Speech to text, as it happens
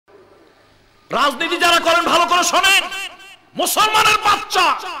রাজনীতি যারা করেন ভালো করে শোনেন, মুসলমানের বাচ্চা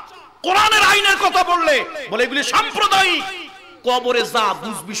কোরআনের আইনের কথা বললে বলে এগুলি সাম্প্রদায়িক। কবরে যা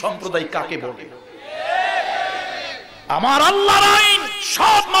বুঝবি সম্প্রদায় কাকে বলে। আমার আল্লাহর আইন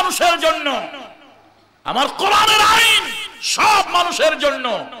সব মানুষের জন্য, আমার কোরআনের আইন সব মানুষের জন্য।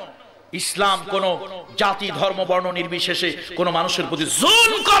 ইসলাম কোন জাতি ধর্ম বর্ণ নির্বিশেষে কোন মানুষের প্রতি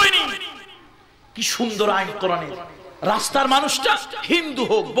জুলুম করেনি। কি সুন্দর আইন কোরআনের। রাস্তার মানুষটা হিন্দু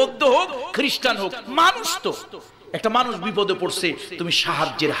হোক, বৌদ্ধ হোক, খ্রিস্টান হোক, মানুষ তো। একটা মানুষ বিপদে পড়ছে, তুমি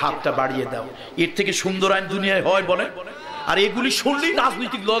সাহায্যের হাতটা বাড়িয়ে দাও। এর থেকে সুন্দর আইন দুনিয়ায় হয় বলে? আর এগুলি শুনলেই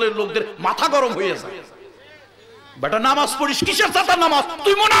রাজনৈতিক দলের লোকদের মাথা গরম হয়ে যায়। বেটা নামাজ পড়িস, কিসের চাতার নামাজ?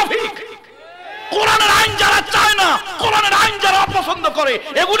 তুই মুনাফিক। কোরআনের আইন যারা চায় না, কোরআনের আইন যারা অপছন্দ করে,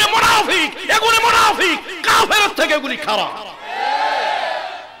 এগুলি মুনাফিক, এগুলি মুনাফিক, কাফেরের থেকে এগুলি খারাপ।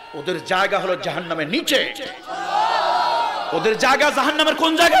 ওদের জায়গা হলো জাহান্নামের নিচে। ওদের জায়গা জাহান্নামের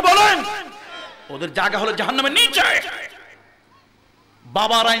কোন জায়গায় বলেন? ওদের জায়গা হলো জাহান্নামের নিচে।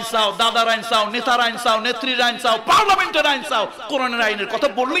 বাবার আইন চাও, দাদার আইন চাও, নেতার আইন চাও, নেত্রীর আইন চাও, পার্লামেন্টের আইন চাও, কোরআনের আইনের কথা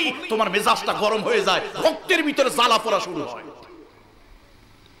বললেই তোমার মেজাজটা গরম হয়ে যায়, রক্তের ভিতরে জ্বালা পোড়া শুরু হয়।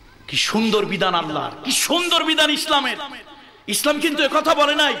 কি সুন্দর বিধান আল্লাহর, কি সুন্দর বিধান ইসলামের। ইসলাম কিন্তু একথা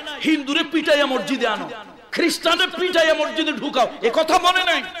বলে নাই হিন্দুরে পিটাইয়া মসজিদে আনো, খ্রিস্টানরে পিটাইয়া মসজিদে ঢুকাও, একথা বলে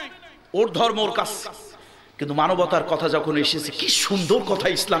নাই। ওর ধর্ম ওর কাছে। কিন্তু মানবতার কথা যখন এসেছে, কি সুন্দর কথা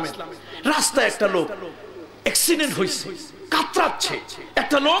ইসলামের। রাস্তায় একটা লোক অ্যাক্সিডেন্ট হয়েছে, কাতরাচ্ছে,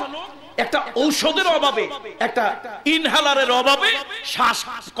 একটা লোক একটা ঔষধের অভাবে, একটা ইনহেলারের অভাবে শ্বাস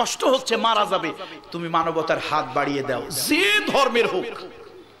কষ্ট হচ্ছে, মারা যাবে। তুমি মানবতার হাত বাড়িয়ে দাও, যে ধর্মের হোক,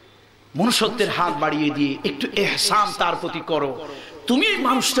 মনুষ্যত্বের হাত বাড়িয়ে দিয়ে একটু ইহসান তার প্রতি করো। তুমি এই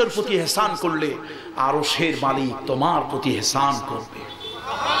মানুষটার প্রতি ইহসান করলে আরশের মালিক তোমার প্রতি ইহসান করবে।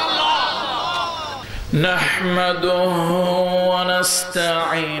 নাহমাদুহু ওয়া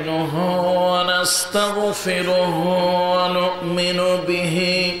নাস্তাঈনুহু ওয়া নাস্তাগফিরুহু ওয়া নু'মিনু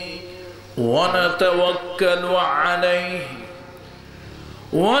বিহি ওয়া নাতাওয়াক্কালু আলাইহি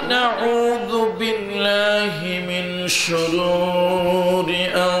ونعوذ بالله من شرور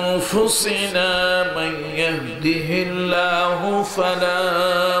أنفسنا من يهده الله فلا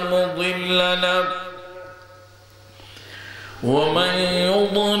مضل له ومن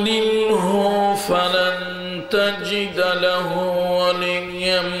يضلله فلن تجد له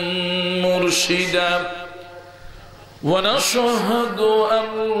وليا مرشدا ونشهد أن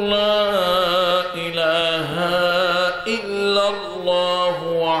لا إله إلا الله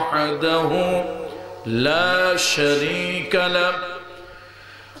وحده لا شريك له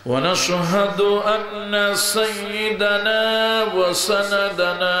ونشهد أن سيدنا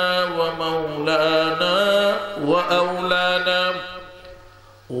وسندنا ومولانا وأولانا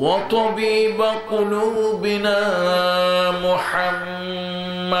وطبيب قلوبنا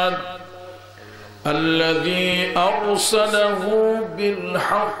محمد الذي أرسله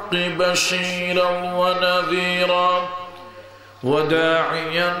بالحق بشيرا ونذيرا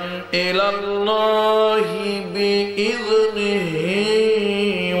وداعيا إلى الله بإذنه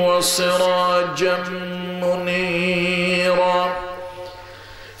وسراجا منيرا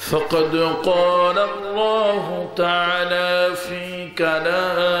فقد قال الله تعالى في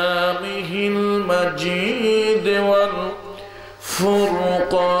كلامه المجيد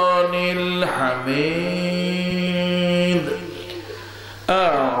والفرقان الحميد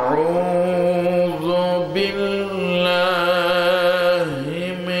أعوذ بالله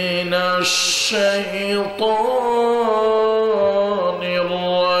من الشيطان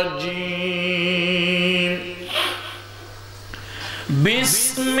الرجيم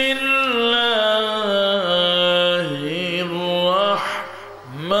بسم الله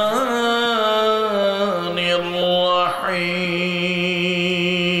الرحمن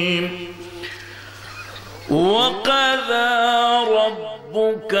الرحيم وقضى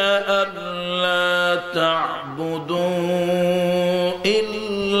ربك ألا تعبدوا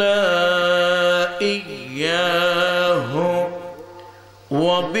إلا إياه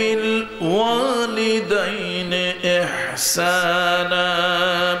وبالوالدين إحسانا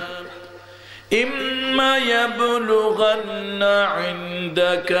إما يبلغن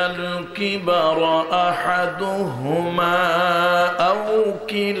عندك الكبر أحدهما أو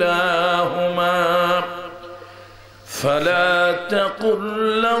كلاهما فلا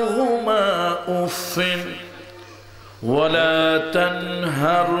تقل لهما أف ولا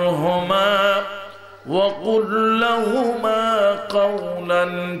تنهرهما وقل لهما قولا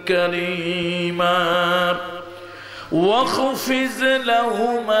كريما واخفض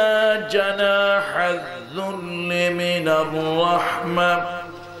لهما جناح الذل من الرحمة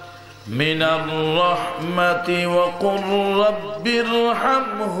من الرحمة وقل رب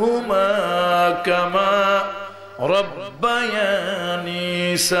ارحمهما كما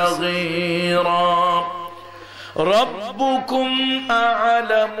ربياني صغيرا ربكم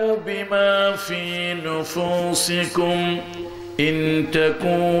أعلم بما في نفوسكم إن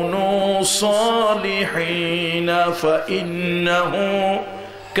تكونوا صالحين فإنه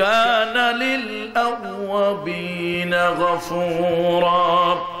كان للأوابين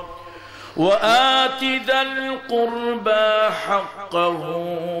غفورا وآت ذا القربى حقه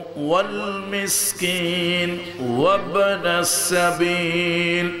والمسكين وابن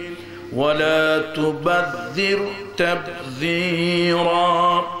السبيل ولا تبذر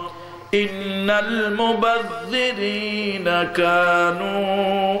تبذيرا إن المبذرين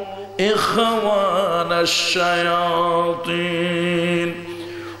كانوا إخوان الشياطين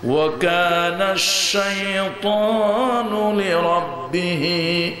وكان الشيطان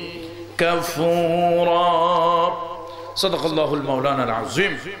لربه كفورا صدق الله المولانا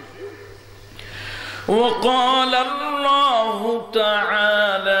العظيم وقال الله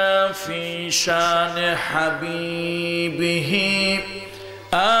تعالى في شان حبيبه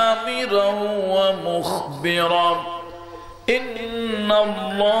آمرا ومخبرا إن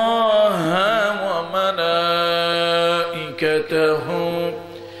الله وملائكته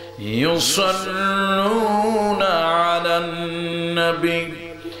يصلون على النبي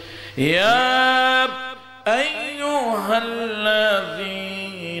يا أيها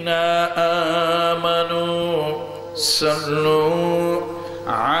الذين آمنوا صلوا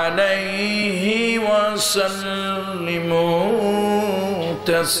عليه وسلموا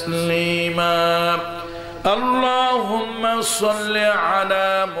تسليما اللهم صل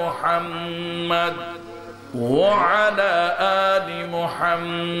على محمد وعلى آل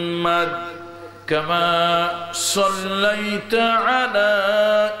محمد كما صليت على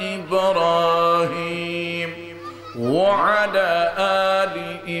إبراهيم وعلى آل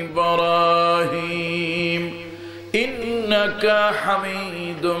إبراهيم إنك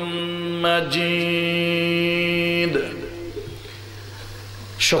حميد مجيد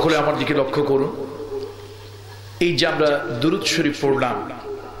সকলে আমার দিকে লক্ষ্য করুন এই যে আমরা দুরূদ শরীফ পড়লাম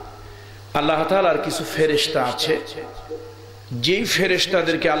আল্লাহ তাআলার কিছু ফেরেশতা আছে যেই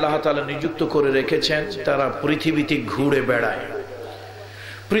ফেরেশতাদেরকে আল্লাহ তাআলা নিযুক্ত করে রেখেছেন তারা পৃথিবীতে ঘুরে বেড়ায়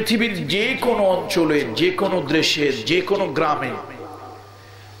পৃথিবীর যে কোনো অঞ্চলে যে কোনো দেশে যে কোনো গ্রামে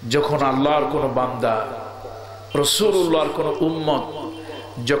যখন আল্লাহর কোনো বান্দা রাসূলুল্লাহর কোনো উম্মত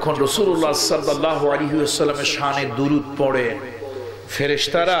যখন রাসূলুল্লাহ সাল্লাল্লাহু আলাইহি ওয়াসাল্লামের শানে দুরূদ পড়ে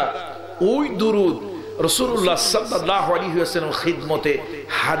ফেরেশতারা ওই দুরূদ রাসূলুল্লাহ সাল্লাল্লাহু আলাইহি ওয়াসাল্লামের খিদমতে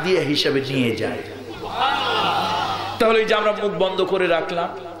হাদিয়া হিসেবে নিয়ে যায় তাহলে এই যে আমরা মুখ বন্ধ করে রাখলাম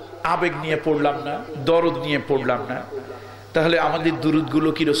আবেগ নিয়ে পড়লাম না দরদ নিয়ে পড়লাম না তাহলে আমাদের দুরূদগুলো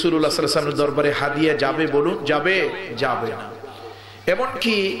কি রাসূলুল্লাহ সাল্লাল্লাহু আলাইহি ওয়াসাল্লামের দরবারে হাদিয়া যাবে বলুন যাবে যাবে না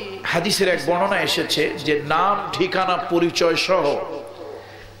এমনকি হাদিসের এক বর্ণনা এসেছে যে নাম ঠিকানা পরিচয় সহ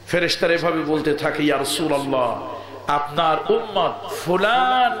ফেরেশতারা এভাবে বলতে থাকে ইয়া রাসূলুল্লাহ আপনার উম্মত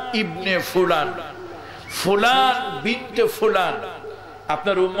ফুলান ইবনে ফুলান ফুলান বিনতে ফুলান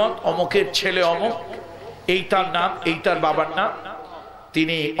আপনার উম্মত অমুকের ছেলে অমুক এই তার নাম এই তার বাবার নাম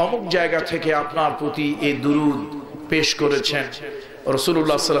তিনি অমুক জায়গা থেকে আপনার প্রতি এই দুরূদ পেশ করেছেন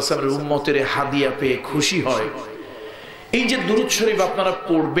রাসূলুল্লাহ সাল্লাল্লাহু আলাইহি ওয়াসাল্লামের উম্মতের হাদিয়া পেয়ে খুশি হয় এই যে দুরূদ শরীফ আপনারা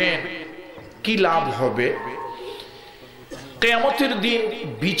পড়বেন কি লাভ হবে কিয়ামতের দিন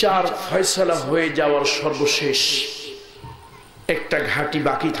বিচার ফয়সালা হয়ে যাওয়ার সর্বশেষ একটা ঘাটি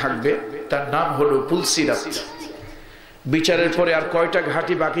বাকি থাকবে তার নাম হলো পুলসিরাত বিচারের পরে আর কয়টা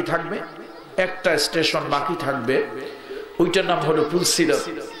ঘাটি বাকি থাকবে একটা স্টেশন বাকি থাকবে ওইটার নাম হলো পুলসিরাত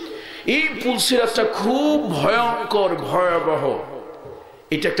এই পুলসিরাতটা খুব ভয়ঙ্কর ভয়াবহ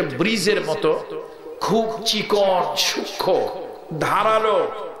এটা একটা ব্রিজের মতো খুব চিকন সূক্ষ্ম ধারালো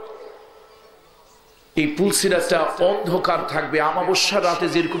এই পুলসিরাতটা অন্ধকার থাকবে অমাবস্যার রাতে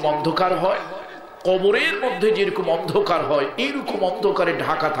যেরকম অন্ধকার হয় কবরের মধ্যে যেরকম অন্ধকার হয় এরকম অন্ধকারে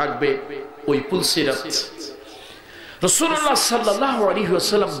ঢাকা থাকবে ওই পুলসিরাত রাসূলুল্লাহ সাল্লাল্লাহু আলাইহি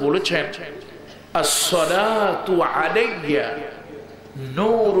ওয়াসাল্লাম বলেছেন as-salatu alayya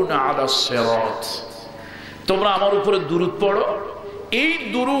নূরুন আলাস সিরাত তোমরা আমার উপরে দুরূদ পড়ো এই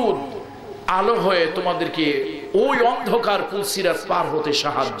দুরূদ আলো হয়ে তোমাদেরকে ওই অন্ধকার পুলসিরাত পার হতে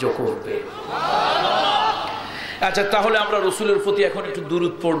সাহায্য করবে আচ্ছা তাহলে আমরা রাসূলের প্রতি এখন একটু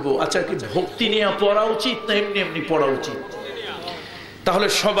দুরূদ পড়বো আচ্ছা কি ভক্তি নিয়ে পড়া উচিত না এমনি এমনি পড়া উচিত তাহলে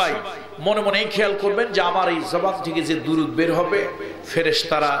সবাই মনে মনে খেয়াল করবেন যে আমার এই জবান থেকে যে দুরূদ বের হবে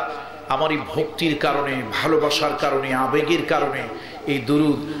ফেরেশতারা আমার এই ভক্তির কারণে ভালোবাসার কারণে আবেগের কারণে এই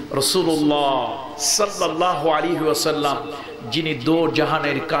দুরূদ রাসূলুল্লাহ সাল্লাল্লাহু আলাইহি ওয়াসাল্লাম যিনি দো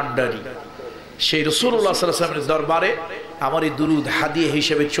জাহানের কান্ডারি, সেই রাসূলুল্লাহ সাল্লাল্লাহু আলাইহি ওয়াসাল্লামের দরবারে আমার এই দুরুদ হাদিয়া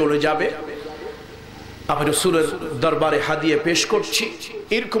হিসেবে চলে যাবে। আমি রাসূলের দরবারে হাদিয়া পেশ করছি,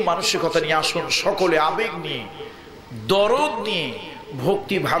 এরকম মানসিকতা নিয়ে আসুন, সকলে আবেগ নিয়ে, দরদ নিয়ে,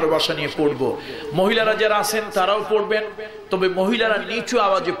 ভক্তি ভালোবাসা নিয়ে পড়বো। মহিলারা যারা আছেন তারাও পড়বেন, তবে মহিলারা নিচু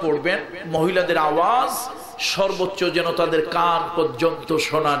আওয়াজে পড়বেন। মহিলাদের আওয়াজ সর্বোচ্চ যেন তাদের কান পর্যন্ত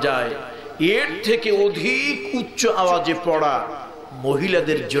শোনা যায়, এর থেকে অধিক উচ্চ আওয়াজে পড়া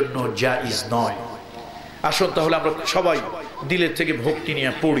মহিলাদের জন্য জায়েজ নয়। আসুন তাহলে আমরা সবাই দিলের থেকে ভক্তি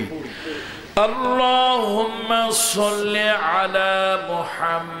নিয়ে পড়ি। আল্লাহুম্মা সাল্লি আলা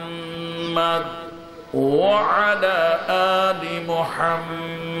মুহাম্মাদ ওয়া আলা আলি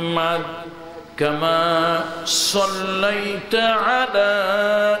মুহাম্মাদ কামা সাল্লাইতা আলা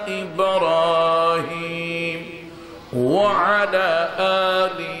ইব্রাহিম ওয়া আলা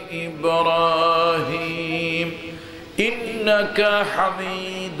আলি ইব্রাহিম ইন্নাকা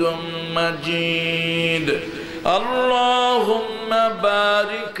হামিদুম মাজিদ। اللهم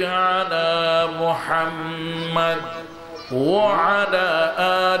بارك على محمد وعلى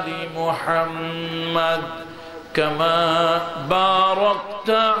آل محمد كما باركت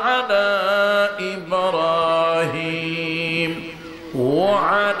على إبراهيم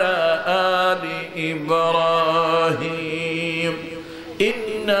وعلى آل إبراهيم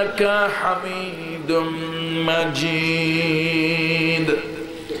إنك حميد مجيد।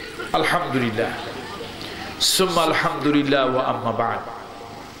 الحمد لله সুম্মা আলহামদুলিল্লাহ ওয়া আম্মা বা'দ।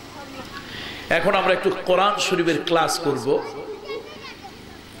 এখন আমরা একটু কোরআন শরীফের ক্লাস করব।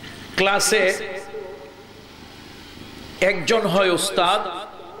 ক্লাসে একজন হয় উস্তাদ,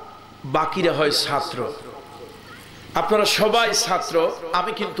 বাকিরা হয় ছাত্র। আপনারা সবাই ছাত্র,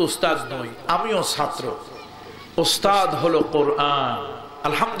 আমি কিন্তু উস্তাদ নই, আমিও ছাত্র। উস্তাদ হলো কোরআন।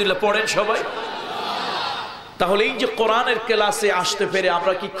 আলহামদুলিল্লাহ পড়েন সবাই। তাহলে এই যে কোরআনের ক্লাসে আসতে পেরে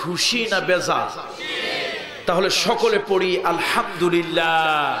আমরা কি খুশি না বেজার? তাহলে সকলে পড়ি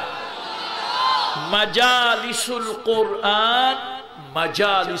আলহামদুলিল্লাহ। মাজালিসুল কোরআন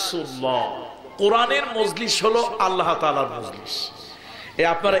মাজালিসুল্লাহ। কোরআনের মজলিস হলো আল্লাহ তাআলার মজলিস।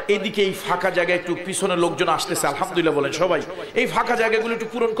 আপনারা এদিকে এই ফাঁকা জায়গায় একটু পিছনে লোকজন আসতেছে, আলহামদুলিল্লাহ বলেন সবাই। এই ফাঁকা জায়গাগুলো একটু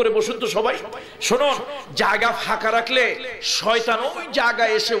পূরণ করে বসুন তো সবাই। শুনুন, জায়গা ফাঁকা রাখলে শয়তান ওই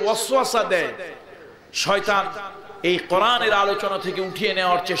জায়গায় এসে ওয়াসওয়াসা দেয়। শয়তান এই কোরআনের আলোচনা থেকে উঠিয়ে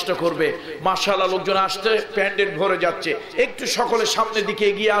নেওয়ার চেষ্টা করবে। মাশাআল্লাহ লোকজন আসতে, প্যান্ডেল ভরে যাচ্ছে। একটু সকলে সামনের দিকে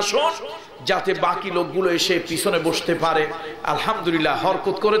এগিয়ে আসুন যাতে বাকি লোকগুলো এসে পিছনে বসতে পারে। আলহামদুলিল্লাহ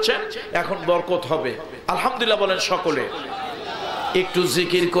হরকত করেছেন, এখন বরকত হবে। আলহামদুলিল্লাহ বলেন সকলে। একটু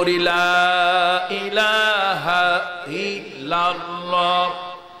জিকির করি লা ইলাহা ইল্লাল্লাহ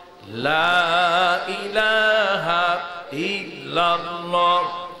লা ইলাহা ইল্লাল্লাহ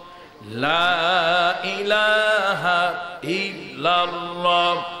লা ইলাহা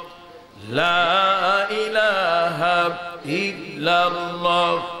ইল্লাল্লাহ লা ইলাহা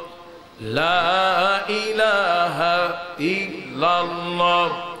ইল্লাল্লাহ লা ইলাহা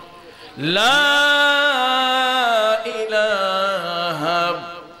ইল্লাল্লাহ লা ইলাহা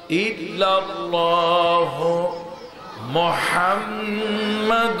ইল্লাল্লাহ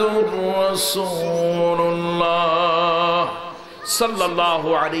মুহাম্মাদুর রাসূলুল্লাহ সাল্লাল্লাহু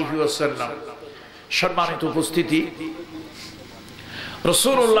আলাইহি ওয়াসাল্লাম। সম্মানিত উপস্থিতি,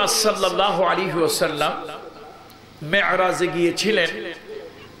 রাসূলুল্লাহ সাল্লাল্লাহু আলাইহি ওয়াসাল্লাম মেরাজে গিয়েছিলেন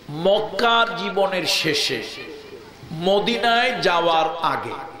মক্কার জীবনের শেষে, মদিনায় যাওয়ার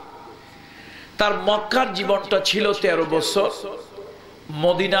আগে। তার মক্কার জীবনটা ছিল 13 বছর,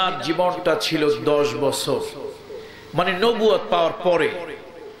 মদিনার জীবনটা ছিল 10 বছর, মানে নবুয়ত পাওয়ার পরে।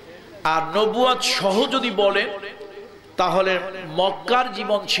 আর নবুয়ত সহ যদি বলেন তাহলে মক্কার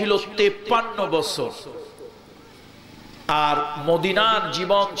জীবন ছিল 53 বছর আর মদিনার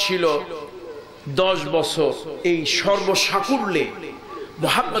জীবন ছিল 10 বছর। এই সর্বসাকুল্যে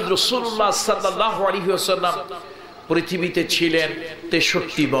মুহাম্মদ রাসূলুল্লাহ সাল্লাল্লাহু আলাইহি ওয়াসাল্লাম পৃথিবীতে ছিলেন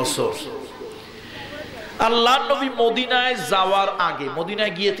 63 বছর। আল্লাহর নবী মদিনায় যাওয়ার আগে,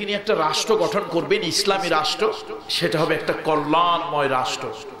 মদিনায় গিয়ে তিনি একটা রাষ্ট্র গঠন করবেন, ইসলামী রাষ্ট্র। সেটা হবে একটা কল্যাণময় রাষ্ট্র।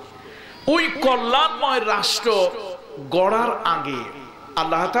 ওই কল্যাণময় রাষ্ট্র গড়ার আগে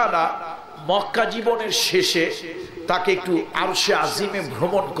আল্লাহ তাআলা মক্কা জীবনের শেষে তাকে একটু আরশে আজিমে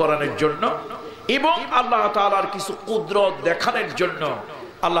ভ্রমণ করানোর জন্য এবং আল্লাহ তাআলার কিছু কুদরত দেখানোর জন্য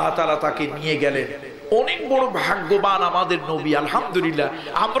আল্লাহ তাআলা তাকে নিয়ে গেলেন। অনেক বড় ভাগ্যবান আমাদের নবী। আলহামদুলিল্লাহ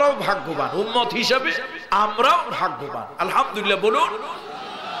আমরাও ভাগ্যবান, উম্মত হিসাবে আমরাও ভাগ্যবান। আলহামদুলিল্লাহ বলুন।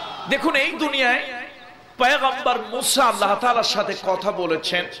 দেখুন, এই দুনিয়ায় পয়গম্বর মুসা আল্লাহ তাআলার সাথে কথা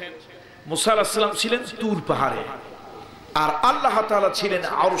বলেছেন। মুসা আলাইহিস সালাম ছিলেন তুর পাহাড়ে, আর আল্লাহ তাআলা ছিলেন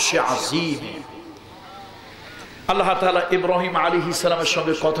আরশে আজিমে। আল্লাহ তাআলা ইব্রাহিম আলাইহিস সালামের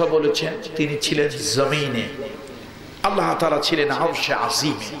সঙ্গে কথা বলেছেন, তিনি ছিলেন জমিনে, আল্লাহ তাআলা ছিলেন আরশে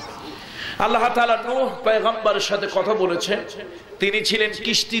আজিমে। আল্লাহ তাআলা নূহ পয়গম্বরের সাথে কথা বলেছেন, তিনি ছিলেন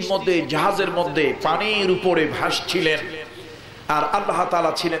কিস্তির মধ্যে, জাহাজের মধ্যে, পানির উপরে ভাসছিলেন, আর আল্লাহ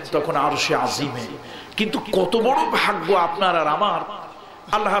তাআলা ছিলেন তখন আরশে আজিমে। কিন্তু কত বড় ভাগ্য আপনার আর আমার,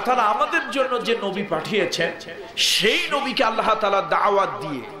 আল্লাহ তাআলা আমাদের জন্য যে নবী পাঠিয়েছেন, সেই নবীকে আল্লাহ তাআলা দাওয়াত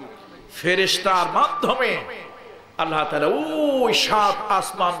দিয়ে ফেরেশতার মাধ্যমে আল্লাহ তাআলা ওই সাত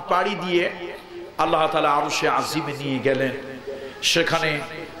আসমান পাড়ি দিয়ে আল্লাহ তাআলা আরশে আজিমে নিয়ে গেলেন। সেখানে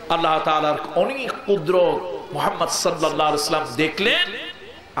আল্লাহ তাআলার অনেক কুদরত মুহাম্মদ সাল্লাল্লাহু আলাইহি ওয়াসাল্লাম দেখলেন,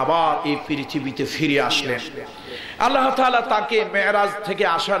 আবার এই পৃথিবীতে ফিরে আসলেন। আল্লাহ তাআলা তাকে মেরাজ থেকে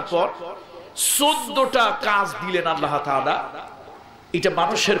আসার পর 14টা কাজ দিলেন আল্লাহ তাআলা, এটা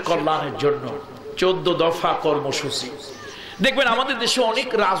মানুষের কল্যাণের জন্য। 14 দফা কর্মসূচি। দেখবেন আমাদের দেশে অনেক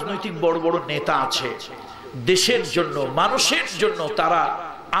রাজনৈতিক বড় বড় নেতা আছে, দেশের জন্য, মানুষের জন্য তারা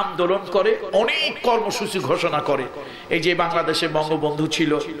আন্দোলন করে, অনেক কর্মসূচি ঘোষণা করে। এই যে বাংলাদেশে বঙ্গবন্ধু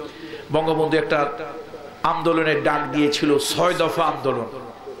ছিল, বঙ্গবন্ধু একটা আন্দোলনের ডাক দিয়েছিল, 6 দফা আন্দোলন।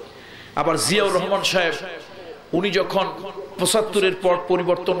 আবার জিয়াউর রহমান সাহেব, উনি যখন 75-এর পর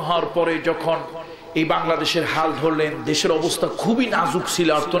পরিবর্তন হওয়ার পরে যখন এই বাংলাদেশের হাল ধরলেন, দেশের অবস্থা খুবই নাজুক ছিল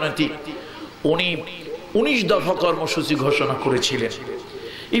অর্থনৈতিক, উনি 19 দফা কর্মসূচি ঘোষণা করেছিলেন।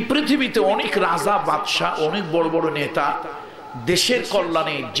 এই পৃথিবীতে অনেক রাজা বাদশাহ, অনেক বড় বড় নেতা দেশের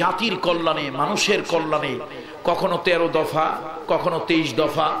কল্যাণে, জাতির কল্যাণে, মানুষের কল্যাণে কখনো 13 দফা, কখনো 23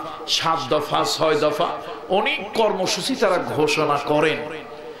 দফা, 7 দফা, 6 দফা অনেক কর্মসূচি তারা ঘোষণা করেন।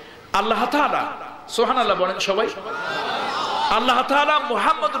 আল্লাহ তাআলা, সুবহানাল্লাহ বলেন সবাই, আল্লাহ তাআলা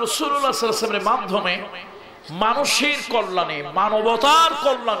মুহাম্মদ রাসূলুল্লাহ সাল্লাল্লাহু আলাইহি ওয়াসাল্লামের মাধ্যমে মানুষের কল্যাণে, মানবতার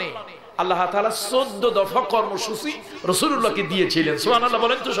কল্যাণে আল্লাহ তাআলা 14 দফা কর্মসূচি রাসূলুল্লাহকে দিয়েছিলেন। সুবহানাল্লাহ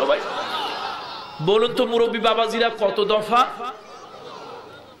বলেন তো সবাই। বলুন তো মুরব্বী বাবাজিরা, কত দফা?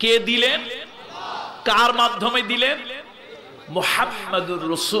 কে দিলেন? কার মাধ্যমে দিলেন? মুহাম্মাদুর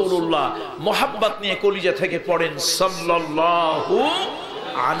রাসূলুল্লাহ। মোহাব্বত নিয়ে কলিজা থেকে পড়েন সাল্লাল্লাহু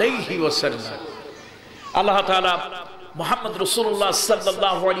আলাইহি ওয়াসাল্লাম। আল্লাহ তাআলা মুহাম্মদ রাসূলুল্লাহ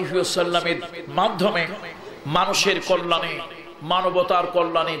সাল্লাল্লাহু আলাইহি ওয়াসাল্লামের মাধ্যমে মানুষের কল্যাণে, মানবতার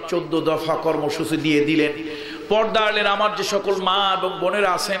কল্যাণে 14 দফা কর্মসূচি দিয়ে দিলেন। পর্দার আমার যে সকল মা এবং বোনেরা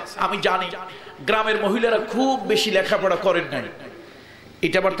আছেন, আমি জানি গ্রামের মহিলারা খুব বেশি লেখাপড়া করেন নাই।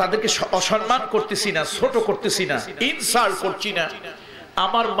 এটা আবার তাদেরকে অসম্মান করতেছি না, ছোট করতেছি না, ইনসাল্ট করছি না।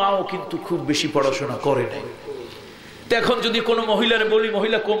 আমার মাও কিন্তু খুব বেশি পড়াশোনা করে নাই। এখন যদি কোনো মহিলারে বলি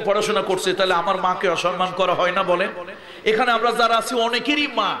মহিলা কম পড়াশোনা করছে, তাহলে আমার মাকে অসম্মান করা হয় না? বলেন। এখানে আমরা যারা আছি অনেকেরই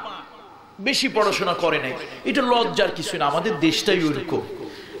মা বেশি পড়াশোনা করে নাই। এটা লজ্জার কিছু না, আমাদের দেশটাই ওইরকম।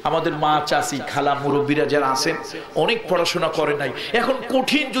 আমাদের মা, চাচি, খালা, মুরব্বীরা যারা আছেন অনেক পড়াশোনা করে নাই। এখন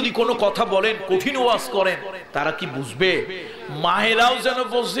কঠিন যদি কোনো কথা বলেন, কঠিন ওয়াজ করেন, তারা কি বুঝবে? মায়েরাও যেন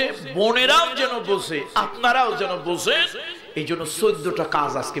বোঝে, বোনেরাও যেন বোঝে, আপনারাও যেন বোঝে। এই জন্য 14টা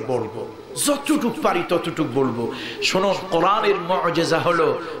কাজ আজকে বলবো, যতটুক পারি ততটুক বলবো। শুনুন, কোরআনের মুআজিজা হলো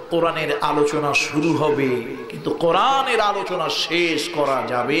কোরআনের আলোচনা শুরু হবে, কিন্তু কোরআনের আলোচনা শেষ করা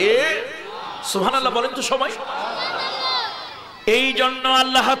যাবে। সুবহানাল্লাহ বলেন তো সবাই। এই জন্য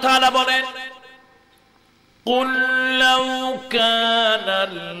আল্লাহ তাআলা বলেন, কুল লাউ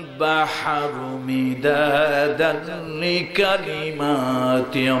কানাল বাহরু মিদাদান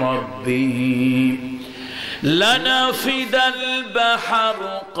লিকালিমাতি রাব্বি লানাফিদাল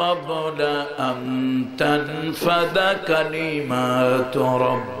বাহরু ক্বাবলা আন তানফাদা কালিমাতু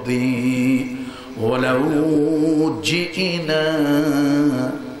রাব্বি ওয়ালাউ জিনা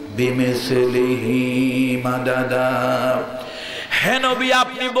বিমিসলিহি মাদাদা। হে নবী,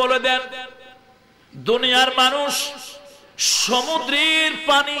 আপনি বলে দেন, দুনিয়ার মানুষ সমুদ্রের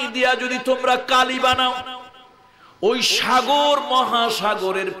পানি দিয়া যদি তোমরা কালি বানাও, ওই সাগর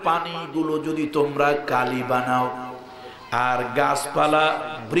মহাসাগরের পানিগুলো যদি তোমরা কালি বানাও, আর গাছপালা,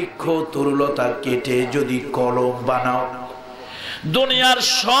 বৃক্ষ, তরুলতা কেটে যদি কলম বানাও, দুনিয়ার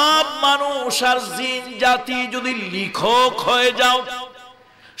সব মানুষ আর জিন জাতি যদি লেখক হয়ে যাও,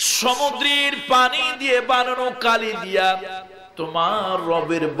 সমুদ্রের পানি দিয়ে বানানো কালি দিয়া তোমার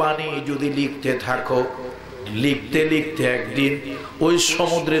রবের বাণী যদি লিখতে থাকো, লিখতে লিখতে একদিন ওই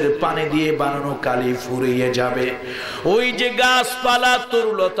সমুদ্রের পানি দিয়ে বানানো কালি ফুরিয়ে যাবে। ওই যে গাছপালা,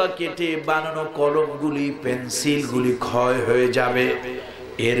 তরুলতা কেটে বানানো কলমগুলি, পেন্সিলগুলি ক্ষয় হয়ে যাবে।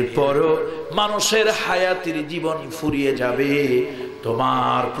 এরপরও মানুষের হায়াতের জীবন ফুরিয়ে যাবে,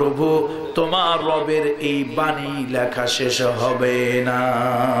 তোমার প্রভু, তোমার রবের এই বাণী লেখা শেষ হবে না।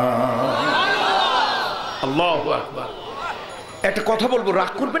 আল্লাহু আকবার। একটা কথা বলবো,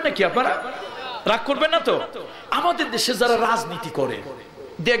 রাগ করবেন নাকি আপনারা? রাগ করবেন না তো? আমাদের দেশে যারা রাজনীতি করে,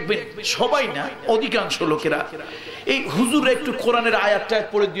 দেখবেন সবাই না, অধিকাংশ লোকেরা এই হুজুর একটু কোরআনের আয়াতটা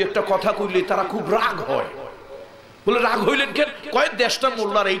পড়ে দিয়ে একটা কথা কইলে তারা খুব রাগ হয়। বলে রাগ হইলেন কেন? কয়েক দেশটা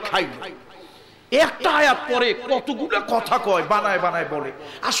মোল্লার এই খাই একটা আয়াত পরে কতগুলো কথা কয়, বানায় বানায় বলে।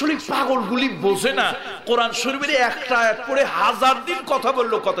 আসলে পাগলগুলি বোঝে না কোরআন শরীফের একটা আয়াত পড়ে 1000 দিন কথা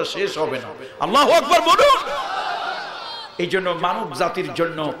বললো, কথা শেষ হবে না। আল্লাহু আকবার বলুন। এই জন্য মানব জাতির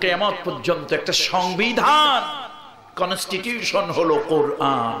জন্য কিয়ামত পর্যন্ত একটা সংবিধান, কনস্টিটিউশন হলো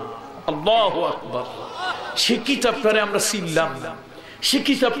কোরআন। আল্লাহু আকবার। সেই কিতাবটারে আমরা চিনলাম না, সেই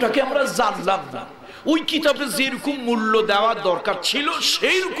কিতাবটাকে আমরা জানলাম না, ওই কিতাবে যেরকম মূল্য দেওয়ার দরকার ছিল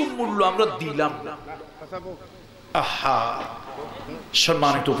সেই রকম মূল্য আমরা দিলাম না। আহা,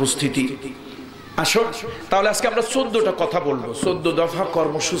 সম্মানিত উপস্থিতি, আসুন তাহলে আজকে আমরা 14টা কথা বলবো। 14 দফা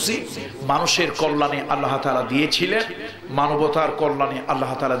কর্মসূচি মানুষের কল্যাণে আল্লাহ তাআলা দিয়েছিলেন, মানবতার কল্যাণে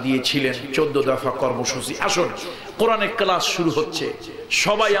আল্লাহ তাআলা দিয়েছিলেন 14 দফা কর্মসূচি। আসুন, কোরআনের ক্লাস শুরু হচ্ছে,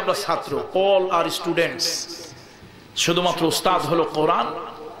 সবাই আমরা ছাত্র, অল আর স্টুডেন্টস। শুধুমাত্র উস্তাদ হলো কোরআন,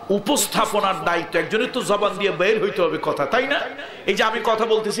 উপস্থাপনার দায়িত্ব একজনের তো জবান দিয়ে বের হইতে হবে কথা, তাই না? এই যে আমি কথা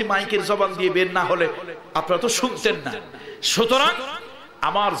বলতেছি, মাইকের জবান দিয়ে বের না হলে আপনারা তো শুনতেন না। সুতরাং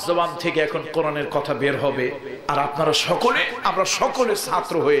আমার জবান থেকে এখন কোরআনের কথা বের হবে, আর আপনারা সকলে, আমরা সকলে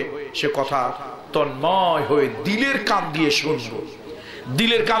ছাত্র হয়ে সে কথা তন্ময় হয়ে দিলের কান দিয়ে শুনবো।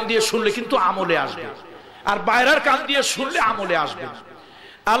 দিলের কান দিয়ে শুনলে কিন্তু আমলে আসবে, আর বাইরের কান দিয়ে শুনলে আমলে আসবে।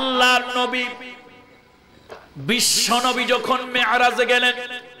 আল্লাহর নবী, বিশ্ব নবী যখন মেরাজে গেলেন,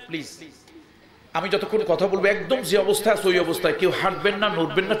 প্লিজ আমি যতক্ষণ কথা বলবো একদম যে অবস্থায় আছে ওই অবস্থায়, কেউ হাঁটবেন না,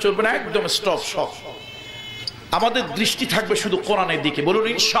 নড়বেন না, চলবে না, একদম স্টপ, সব। আমাদের দৃষ্টি থাকবে শুধু কোরআনের দিকে, বলুন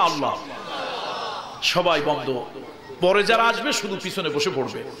ইনশাআল্লাহ। সবাই বন্ধ, পরে যারা আসবে শুধু পিছনে বসে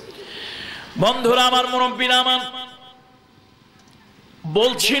পড়বে। বন্ধুরা আমার, মুরব্বিরা আমার,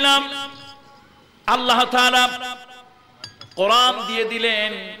 বলছিলাম আল্লাহ তাআলা কোরআন দিয়ে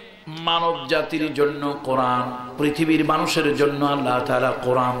দিলেন মানব জাতির জন্য। কোরআন পৃথিবীর মানুষের জন্য আল্লাহ তাআলা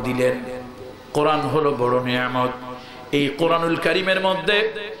কোরআন দিলেন। কোরআন হলো বড় নিয়ামত। এই কোরআনুল কারীমের মধ্যে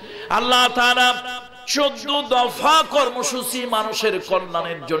আল্লাহ তাআলা 14 দফা কর্মসূচি মানুষের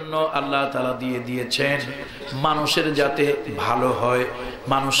কল্যাণের জন্য আল্লাহ তাআলা দিয়ে দিয়েছেন, মানুষের যাতে ভালো হয়,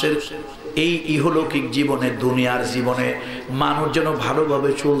 মানুষের এই ইহলৌকিক জীবনে, দুনিয়ার জীবনে মানুষ যেন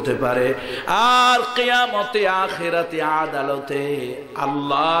ভালোভাবে চলতে পারে, আর কিয়ামতে, আখিরাতে, আদালতে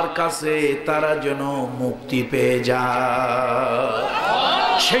আল্লাহর কাছে তারা যেন মুক্তি পেয়ে যায়।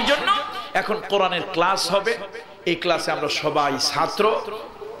 সেই জন্য এখন কোরআনের ক্লাস হবে। এই ক্লাসে আমরা সবাই ছাত্র,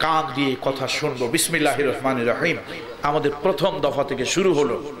 কান দিয়ে কথা শুনবো। বিসমিল্লাহির রহমানির রহিম। আমাদের প্রথম দফা থেকে শুরু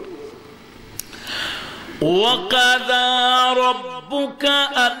হলো, ওয়াকাযা রাব্বুকা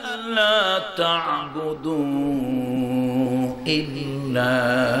আল্লা তা'বুদু ইল্লা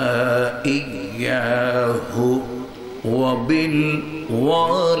ইয়্যাহু ওয়া বিল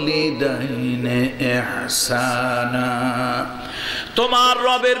ওয়ালিদাইনি ইহসানা। তোমার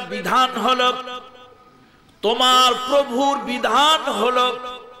রবের বিধান হলো, তোমার প্রভুর বিধান হলো,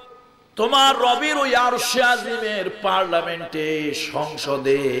 তোমার রবের ওই আরশে আজিমের পার্লামেন্টে,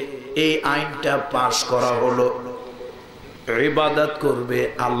 সংসদে এই আইনটা পাস করা হলো, ইবাদত করবে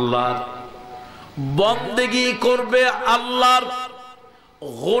আল্লাহর, বন্দেগী করবে আল্লাহর,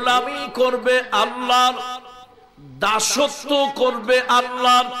 গোলামি করবে আল্লাহর, দাসত্ব করবে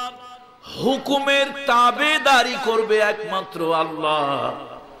আল্লাহর, হুকুমের তাবেদারি করবে একমাত্র আল্লাহ,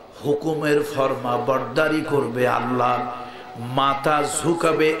 হুকুমের ফরমাবরদারি করবে আল্লাহ, মাথা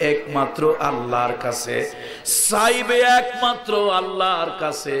ঝুঁকাবে একমাত্র আল্লাহর কাছে, চাইবে একমাত্র আল্লাহর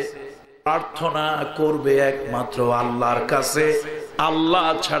কাছে, প্রার্থনা করবে একমাত্র আল্লাহর কাছে, আল্লাহ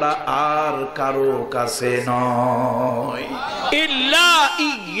ছাড়া আর কারো কাছে নয়। ইল্লা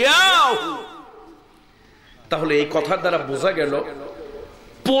ইয়্যাহু। তাহলে এই কথার দ্বারা বোঝা গেল,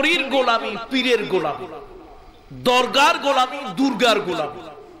 পরীর গোলামি পীরের গোলামি, দরগার গোলামি দুর্গার গোলামি,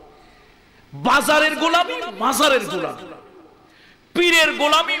 বাজারের গোলামি মাজারের গোলামি, পীরের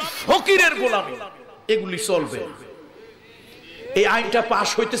গোলামি ফকিরের গোলামি, এগুলি চলবে না। এই আইনটা পাশ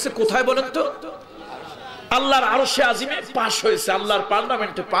হইতেছে কোথায় বলেন তো? আল্লাহর আরশে আজিমে পাশ হয়েছে, আল্লাহর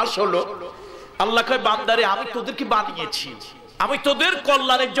পার্লামেন্টে পাশ হলো। আল্লাহ কয়, বান্দারে আমি তোদেরকে বানিয়েছি, আমি তোদের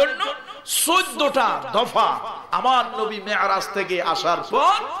কল্যাণের জন্য 14টা দফা আমার নবী মেরাজ থেকে আসার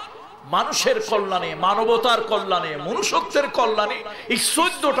পর মানুষের কল্যাণে, মানবতার কল্যাণে, মনুষ্যত্বের কল্যাণে এই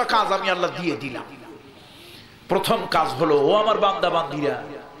 14টা কাজ আমি আল্লাহ দিয়ে দিলাম। প্রথম কাজ হলো, ও আমার বান্দা বান্দিরা,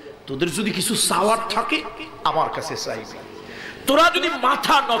 তোদের যদি কিছু চাওয়ার থাকে আমার কাছে চাইবি, তোরা যদি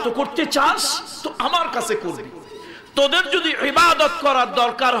মাথা নত করতে চাস তো আমার কাছে করবি, তোদের যদি ইবাদত করার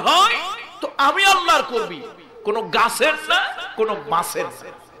দরকার হয় তো আমি আল্লাহর করবি, কোন গাছের না, কোন মাছের না।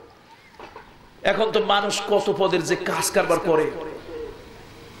 এখন তো মানুষ কত পদের যে কাজ কারবার করে,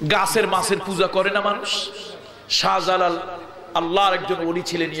 গাছের মাছের পূজা করে না মানুষ। শাহজালাল আল্লাহর একজন ওলি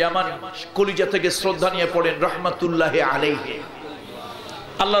ছিলেন, ইয়ামানি, কলিজা থেকে শ্রদ্ধা নিয়ে পড়েন রহমাতুল্লাহি আলাইহি।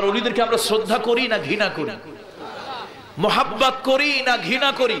 আল্লাহর ওলিদেরকে আমরা শ্রদ্ধা করি না ঘৃণা করি? মোহাব্বত করি না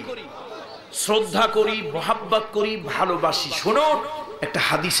ঘৃণা করি? শ্রদ্ধা করি, মোহাব্বত করি, ভালোবাসি। শুনুন একটা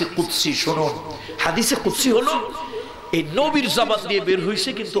হাদিসে কুদসি, শুনুন। হাদিসে কুদসি হলো এই নবীর জবান দিয়ে বের হইছে,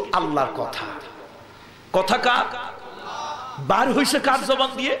 কিন্তু আল্লাহর কথা। কথা কার বার হইছে? কার জবান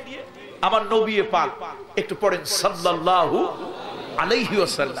দিয়ে? আমার নবী পাক। একটু পড়েন সাল্লাল্লাহু আলাইহি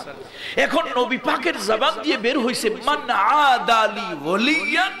ওয়াসাল্লাম। এখন নবী পাকের জবান দিয়ে বের হইছে, মান আদালি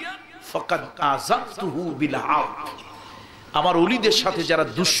ওয়ালিয়ান ফাকাদ আযানতুহু বিল হারব। আমার ওলিদের সাথে যারা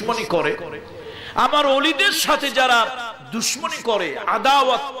দুশমনি করে, আমার ওলিদের সাথে যারা দুশমনি করে,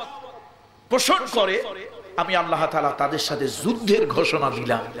 আদাওয়াত পোষণ করে, আমি আল্লাহ তাআলা তাদের সাথে যুদ্ধের ঘোষণা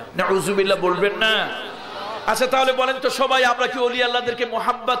দিলাম। নাউযুবিল্লাহ বলবেন না? আচ্ছা তাহলে বলেন তো সবাই আমরা কি ওলি আল্লাহদেরকে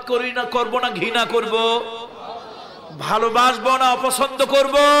মোহাব্বত করি না করব না ঘৃণা করব? ভালোবাসবো না অপছন্দ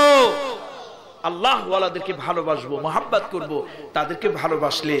করব? আল্লাহ ওয়ালাদেরকে ভালোবাসবো, মোহাব্বত করব। তাদেরকে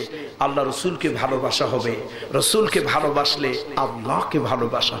ভালোবাসলে আল্লাহ রসুলকে ভালোবাসা হবে, রসুলকে ভালোবাসলে আল্লাহকে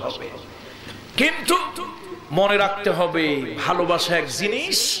ভালোবাসা হবে। কিন্তু মনে রাখতে হবে ভালোবাসা এক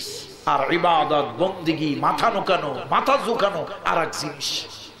জিনিস, আর ইবাদত বন্দেগী মাথা নুকানো, মাথা ঝুঁকানো আর এক জিনিস।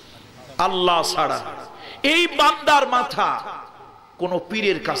 আল্লাহ ছাড়া এই বান্দার মাথা কোন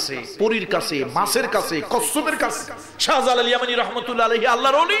পীরের কাছে, পরীর কাছে, মাছের কাছে, কচ্ছপের কাছে। শাহজালাল ইয়ামানি রহমাতুল্লাহ আলাইহি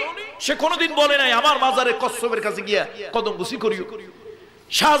আল্লাহর ওলি, সে কোনোদিন বলে নাই আমার মাজারে কচ্ছপের কাছে গিয়া কদম বুসি করিও।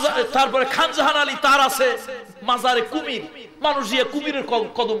 তারপরে খানজাহান আলী তার আছে মাজারে কুমির, মানুষ গিয়া কুমিরের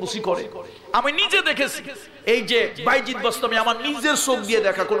কদম বুসি করে। আমি নিজে দেখেছি, এই যে বাইজিদ বস্তামি, আমার নিজের চোখ দিয়ে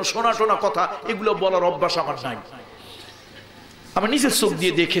দেখা, কোনো শোনা টোনা কথা এগুলো বলার অভ্যাস আমার নাই। আমার নিজের চোখ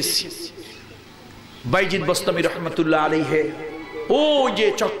দিয়ে দেখেছি বাইজিদ বস্তামি রহমাতুল্লাহ আলাইহি, ও যে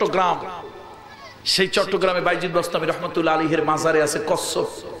চট্টগ্রাম, সেই চট্টগ্রামে বাইজিদ বস্তামি রহমাতুল্লাহ আলাইহির মাজারে আছে কচ্ছপ।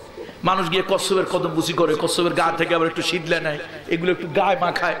 মানুষ গিয়ে কচ্ছপের কদম বুসি করে, কচ্ছপের গা থেকে আবার একটু শীতলে নেয়, এগুলো একটু গায়ে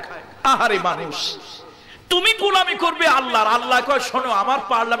মাখায়। আহারে মানুষ, তুমি গোলামি করবে আল্লাহর। আল্লাহ কয় শোনো, আমার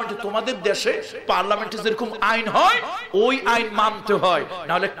পার্লামেন্টে, তোমাদের দেশে পার্লামেন্টে যেরকম আইন হয় ওই আইন মানতে হয়,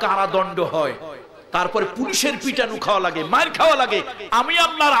 নাহলে কারাদণ্ড হয়, তারপরে পুলিশের পিটানো খাওয়া লাগে, মার খাওয়া লাগে। আমি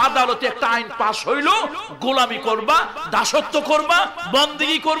আল্লাহর আদালতে একটা আইন পাস হইল, গোলামি করবা, দাসত্ব করবা,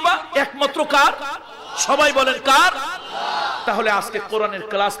 বন্দেগী করবা একমাত্র কার? সবাই বলেন কার? তাহলে আজকে কোরআনের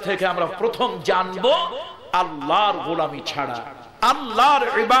ক্লাস থেকে আমরা প্রথম জানবো আল্লাহর গোলামি ছাড়া, আল্লাহর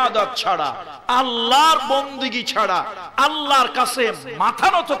ইবাদত ছাড়া, আল্লাহর বন্দেগী ছাড়া, আল্লাহর কাছে মাথা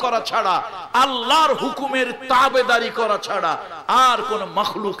নত করা ছাড়া, আল্লাহর হুকুমের তাবেদারি করা ছাড়া আর কোন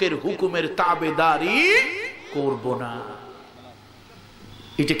মাখলুকের হুকুমের তাবেদারি করব না।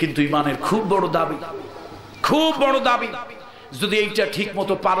 এটা কিন্তু ঈমানের খুব বড় দাবি, খুব বড় দাবি। যদি এইটা ঠিক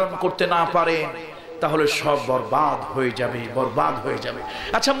মতো পালন করতে না পারে তাহলে সব বরবাদ হয়ে যাবে, বরবাদ হয়ে যাবে।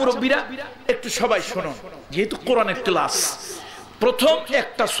 আচ্ছা মুরব্বীরা একটু সবাই শুনুন, যেহেতু কোরআনের ক্লাস, প্রথম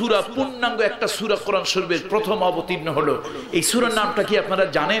একটা সূরা, পূর্ণাঙ্গ একটা সূরা কোরআন শরীফের প্রথম অবতীর্ণ হলো। এই সূরার নামটা কি আপনারা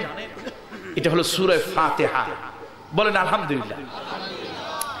জানেন? এটা হলো সূরা ফাতিহা। বলেন আলহামদুলিল্লাহ।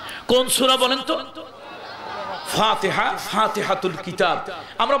 কোন সূরা বলেন তো? ফাতিহা, ফাতিহাতুল কিতাব।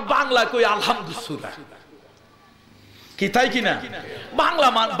 আমরা বাংলা কই আলহামদু সূরা, কি তাই কিনা?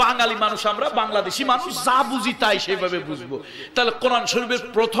 বাঙালি মানুষ, আমরা বাংলাদেশি মানুষ, যা বুঝি তাই সেভাবে বুঝবো। তাহলে কোরআন শরীফের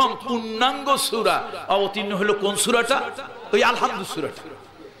প্রথম পূর্ণাঙ্গ সূরা অবতীর্ণ হলো কোন সূরাটা? ওই আলহামদু সূরাটা।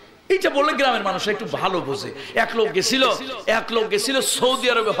 এইটা বললে গ্রামের মানুষ একটু ভালো বোঝে। এক লোক গেছিল সৌদি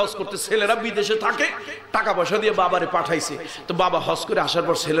আরবে হজ করতে। ছেলেরা বিদেশে থাকে, টাকা পয়সা দিয়ে বাবারে পাঠাইছে। তো বাবা হজ করে আসার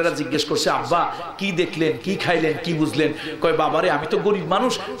পর ছেলেরা জিজ্ঞেস করছে, আব্বা কি দেখলেন, কি খাইলেন, কি বুঝলেন? কয় বাবারে আমি তো গরিব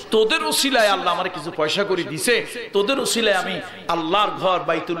মানুষ, তোদের ওসিলায় আল্লাহ আমার কিছু পয়সা করে দিছে, তোদের ওসিলায় আমি আল্লাহর ঘর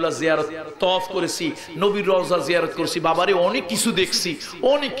বাইতুল্লাহ জিয়ারত তওয়াফ করেছি, নবীর রওজা জিয়ারত করেছি, বাবারে অনেক কিছু দেখছি,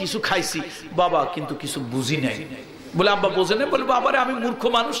 অনেক কিছু খাইছি, বাবা কিন্তু কিছু বুঝি নাই। বলে আব্বা বোঝে না? বলে বাবারে আমি মূর্খ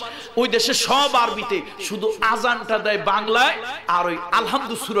মানুষ, ওই দেশে সব আরবিতে, শুধু আজানটা দেয় বাংলায় আর ওই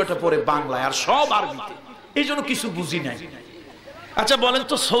আলহামদু সূরাটা পড়ে বাংলায়, আর সব আরবিতে, এই জন্য কিছু বুঝি নাই। আচ্ছা বলেন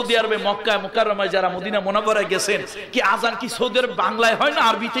তো, সৌদি আরবে মক্কায় মুকাররমায় যারা মদিনা মুনাওয়ারায় গেছেন, কি আজান কি সৌদি আরবে বাংলায় হয় না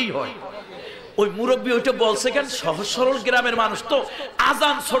আরবিতেই হয়? ওই মুরব্বী ওইটা বলছে কেন? সহজ সরল গ্রামের মানুষ তো,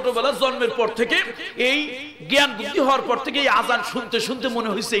 আজান ছোটবেলা জন্মের পর থেকে, এই জ্ঞান বুদ্ধি হওয়ার পর থেকে এই আজান শুনতে শুনতে মনে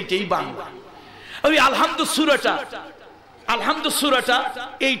হয়েছে এইটাই বাংলা। ওই আলহামদু সূরাটা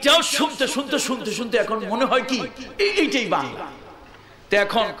এইটাও শুনতে শুনতে এখন মনে হয় কি এইটাই বাংলা। তো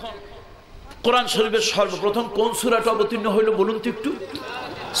এখন কোরআন শরীফের সর্বপ্রথম কোন সূরাটা অবতীর্ণ হইল বলুন তো একটু?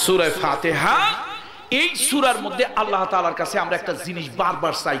 সূরা ফাতিহা। এই সূরার মধ্যে আল্লাহ তাআলার কাছে আমরা একটা জিনিস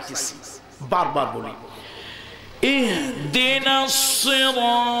বারবার চাইতেছি, বারবার বলি, ইহদিনাস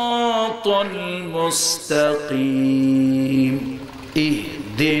সিরাতাল মুস্তাকিম,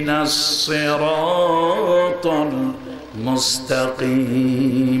 ইহদিনাস সিরাতাল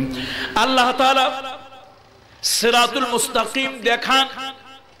মুস্তাকিম। আল্লাহ তাআলা সিরাতুল মুস্তাকিম দেখান।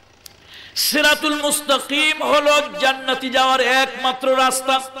 সিরাতুল মুস্তাকিম হলো জান্নাতে যাওয়ার একমাত্র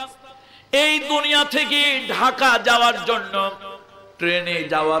রাস্তা। এই দুনিয়া থেকে ঢাকা যাওয়ার জন্য ট্রেনে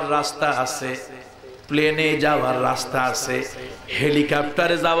যাওয়ার রাস্তা আছে, প্লেনে যাওয়ার রাস্তা আছে,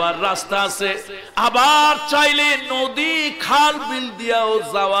 হেলিকপ্টারে যাওয়ার রাস্তা আছে, আবার চাইলে নদী খাল বিল দিয়েও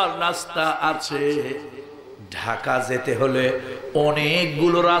যাওয়ার রাস্তা আছে। ঢাকা যেতে হলে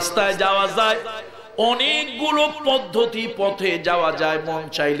অনেকগুলো রাস্তায় যাওয়া যায়, অনেকগুলো পদ্ধতি পথে যাওয়া যায়। মন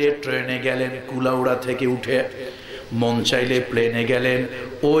চাইলে ট্রেনে গেলেন কুলাউড়া থেকে উঠে, মন চাইলে প্লেনে গেলেন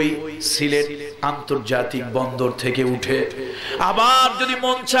ওই সিলেট আন্তর্জাতিক বন্দর থেকে উঠে, আবার যদি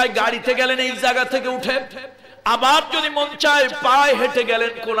মন চায় গাড়িতে গেলেন এই জায়গা থেকে উঠে, আবার যদি মন চায় পায়ে হেঁটে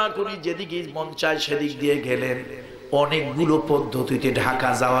গেলেন, কোনাকুনি যেদিকে মন চায় সেদিক দিয়ে গেলেন। অনেকগুলো পদ্ধতিতে ঢাকা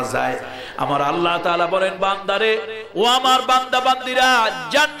যাওয়া যায়। আমার আল্লাহ তাআলা বলেন, বান্দারে, ও আমার বান্দা বান্দিরা,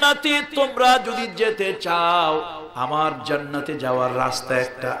 জান্নাতে তোমরা যদি যেতে চাও, আমার জান্নাতে যাওয়ার রাস্তা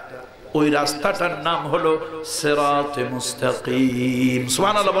একটা, ওই রাস্তাটার নাম হলো সিরাতে মুস্তাকিম।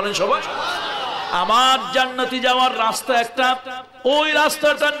 সুবহানাল্লাহ বলেন সবাই। আমার জান্নাতে যাওয়ার রাস্তা একটা, ওই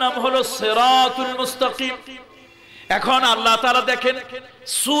রাস্তাটার নাম হলো সিরাতুল মুস্তাকিম। এখন আল্লাহ তাআলা দেখেন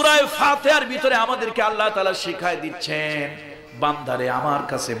সূরা ফাতিহার ভিতরে আমাদেরকে আল্লাহ তাআলা শিখায় দিচ্ছেন, বান্দারে আমার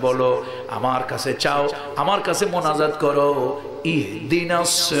কাছে বলো, আমার কাছে চাও, আমার কাছে মোনাজাত করো,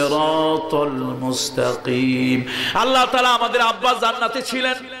 ইহদিনাস সিরাতাল মুস্তাকিম। আল্লাহ তাআলা আমাদের আব্বা জান্নাতে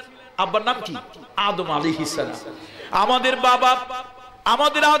ছিলেন। আব্বার নাম কি? আদম আলাইহিস সালাম। আমাদের বাবা,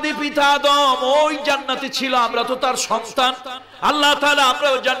 আমাদের আদি পিতা আদম ওই জান্নাতে ছিল, আমরা তো তার সন্তান। আল্লাহ তাআলা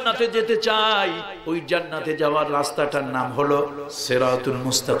আমরাও জান্নাতে যেতে চাই। ওই জান্নাতে যাওয়ার রাস্তাটার নাম হলো সিরাতুল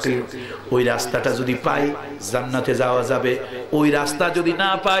মুস্তাকিম। ওই রাস্তাটা যদি পাই জান্নাতে যাওয়া যাবে, ওই রাস্তা যদি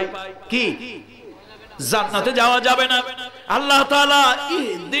না পাই কি জান্নাতে যাওয়া যাবে না। আল্লাহ তাআলা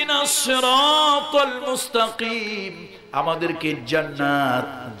ইহদিনাস সিরাতাল মুস্তাকিম, আমাদেরকে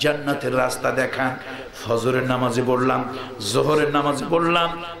জান্নাতের রাস্তা দেখান। ফজরের নামাজে বললাম, জোহরের নামাজে বললাম,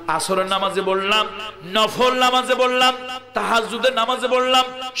 আসরের নামাজে বললাম, নফল নামাজে বললাম, তাহাজ্জুদের নামাজে বললাম,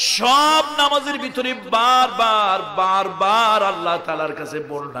 সব নামাজের ভিতরে বারবার আল্লাহ তাআলার কাছে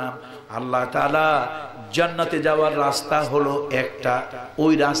বললাম, আল্লাহ তাআলা জান্নাতে যাওয়ার রাস্তা হলো একটা,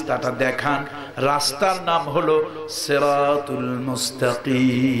 ওই রাস্তাটা দেখান। রাস্তার নাম হলো সিরাতুল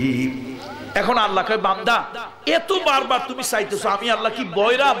মুস্তাকিম। এখন আল্লাহ কয়, বান্দা এত বারবার তুমি চাইতেছো, আমি আল্লাহ কি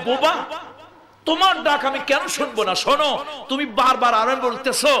বয়রা বোবা? তোমার ডাক আমি কেন শুনবো না? শোনো, তুমি বারবার আরো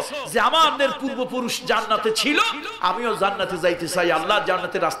বলতেছো যে আমাদের পূর্বপুরুষ জান্নাতে ছিল, আমিও জান্নাতে যাইতে চাই, আল্লাহ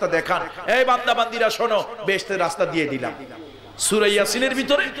জান্নাতের রাস্তা দেখান। এই বান্দা বান্দিরা শোনো, বেহেশতের রাস্তা দিয়ে দিলাম সূরা ইয়াসিনের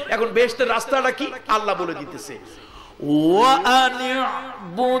ভিতরে। এখন বেহেশতের রাস্তাটা কি আল্লাহ বলে দিতেছে, ওয়া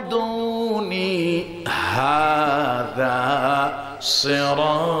আনি'বুদুনি হাযা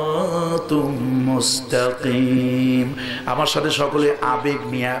সিরাতুম মুস্তাকিম। আমার সাথে সকলে আবেগ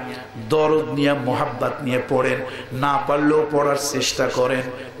নিয়ে, দরদ নিয়ে, মোহাব্বত নিয়ে পড়েন, না পারলেও পড়ার চেষ্টা করেন।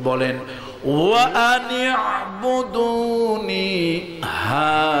 বলেন, ওয়া আনি'বুদুনি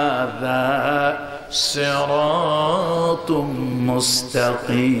হাযা সিরাতুম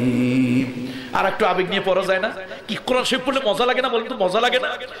মুস্তাকিম। আর একটু আবেগ নিয়ে পড়া যায় না? কি কোরআন শরীফ পড়লে মজা লাগে না? বলেন তো, মজা লাগে না?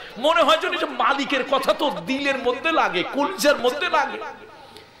 মনে হয় যেন মালিকের কথা তো দিলের মধ্যে লাগে, কলিজার মধ্যে লাগে।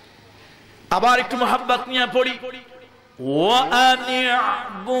 আবার একটু মোহাব্বত নিয়ে পড়ি, ওয়া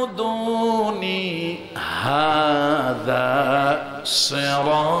আনি'বুদুনি হাযা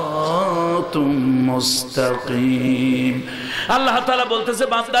সিরাতুম মুস্তাকিম। আল্লাহ তাআলা বলতেছে,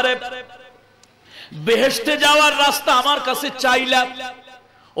 বান্দারে, বেহেশতে যাওয়ার রাস্তা আমার কাছে চাইলা।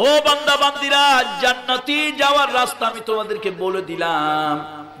 ও বান্দা বান্দিরা, জান্নাতে যাওয়ার রাস্তা আমি তোমাদেরকে বলে দিলাম।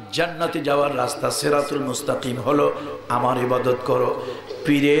 জান্নাতে যাওয়ার রাস্তা সিরাতুল মুস্তাকিম হলো আমার ইবাদত করো।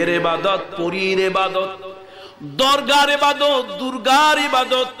 পীরের ইবাদত, পরীর ইবাদত, দরগার ইবাদত, দুর্গার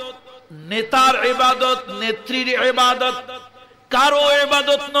ইবাদত, নেতার ইবাদত, নেত্রীর ইবাদত, কারো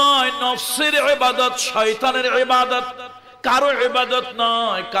ইবাদত নয়, নফসের ইবাদত, শয়তানের ইবাদত, কারো ইবাদত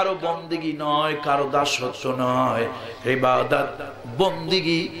নয়, কারো বন্দেগী নয়, কারো দাসত্ব নয়। ইবাদত,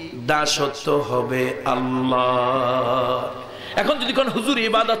 বন্দেগী, দাসত্ব হবে আল্লাহ। এখন যদি কোন হুজুর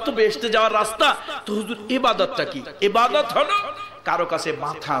ইবাদত তো বেহেশতে যাওয়ার রাস্তা, তো হুজুর ইবাদতটা কি? ইবাদত হলো কারো কাছে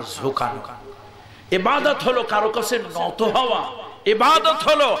মাথা ঝোঁকানো, ইবাদত হলো কারো কাছে নত হওয়া, ইবাদত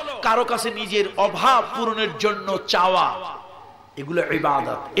হলো কারো কাছে নিজের অভাব পূরণের জন্য চাওয়া। এগুলো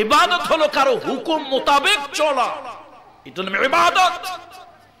ইবাদত। ইবাদত হলো কারো হুকুম মোতাবেক চলা, এটা নাম ইবাদত।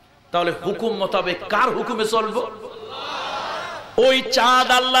 তাহলে হুকুম মোতাবেক কার হুকুমে চলবো? ওই চাঁদ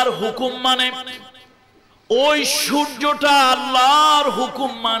আল্লাহর হুকুম মানে, ওই সূর্যটা আল্লাহর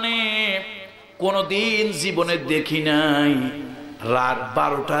হুকুম মানে। কোনদিন জীবনে দেখি নাই রাত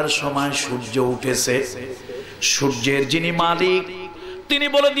 12টার সময় সূর্য উঠেছে। সূর্যের যিনি মালিক তিনি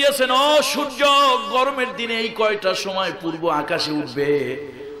বলে দিয়েছেন, ও সূর্য গরমের দিনে এই কয়টার সময় পূর্ব আকাশে উঠবে,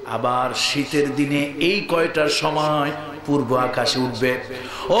 আবার শীতের দিনে এই কয়টার সময় পূর্ব আকাশে উঠবে।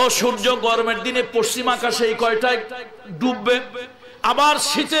 ও সূর্য গরমের দিনে পশ্চিম আকাশে এই কয়টায় ডুববে, আবার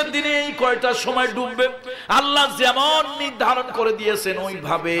শীতের দিনে এই কয়টার সময় ডুববে। আল্লাহ যেমন নির্ধারণ করে দিয়েছেন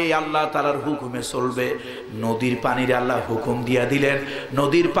ওইভাবে আল্লাহ তাআলার হুকুমে চলবে। নদীর পানিরে আল্লাহ হুকুম দিয়া দিলেন,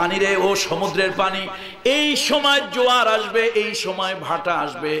 নদীর পানিরে ও সমুদ্রের পানি এই সময় জোয়ার আসবে, এই সময় ভাটা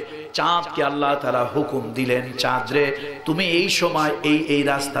আসবে। চাঁদকে আল্লাহ তাআলা হুকুম দিলেন, চাঁদ রে তুমি এই সময় এই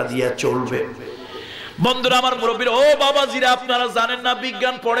রাস্তা দিয়া চলবে। বন্ধুরা আমার, মুরব্বীরা, ও বাবাজিরা, আপনারা জানেন না,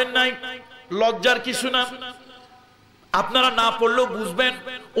 বিজ্ঞান পড়েন নাই, লজ্জার কিছু না। আপনারা না পড়লেও বুঝবেন,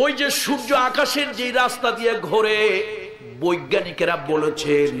 ওই যে সূর্য আকাশের যে রাস্তা দিয়ে ঘোরে, বৈজ্ঞানিকেরা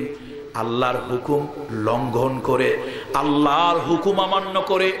বলেছেন আল্লাহর হুকুম লঙ্ঘন করে, আল্লাহর হুকুম অমান্য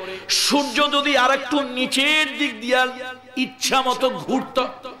করে সূর্য যদি আরেকটু নিচের দিক দিয়া ইচ্ছা মতো ঘুরত,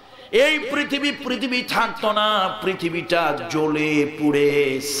 এই পৃথিবী থাকতো না, পৃথিবীটা জ্বলে পুড়ে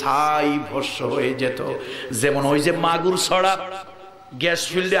ছাই ভস্ম হয়ে যেত। যেমন ওই যে মাগুর ছড়া গ্যাস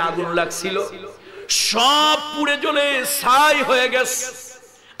ফিল্ডে আগুন লাগছিল, সব পুড়ে জ্বলে ছাই হয়ে গেছে।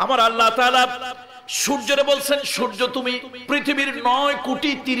 আমার আল্লাহ তাআলা সূর্যরে বলছেন, সূর্য তুমি পৃথিবীর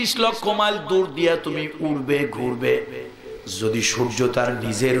 9,30,00,000 মাইল দূর দিয়া তুমি উড়বে, ঘুরবে। যদি সূর্য তার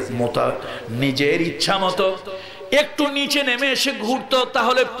নিজের ইচ্ছা মতো একটু নিচে নেমে এসে ঘুরতো,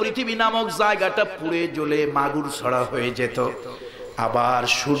 তাহলে পৃথিবী নামক জায়গাটা পুড়ে জ্বলে মাগুর ছড়া হয়ে যেত। আবার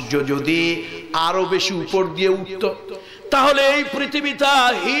সূর্য যদি আরো বেশি উপর দিয়ে উঠতো, তাহলে এই পৃথিবীটা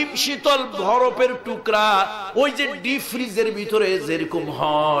হিম শীতল বরফের টুকরা, ওই যে ডিপ ফ্রিজের ভিতরে যেরকম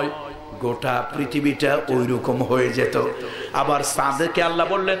হয়, গোটা পৃথিবীটা ওই রকম হয়ে যেত। আবার চাঁদকে আল্লাহ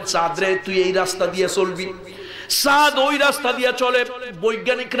বললেন, চাঁদ রে তুই এই রাস্তা দিয়ে চলবি। চাঁদ ওই রাস্তা দিয়ে চলে।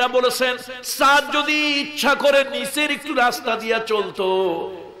 বৈজ্ঞানিকরা বলেছেন, চাঁদ যদি ইচ্ছা করে নিচের একটু রাস্তা দিয়ে চলতো,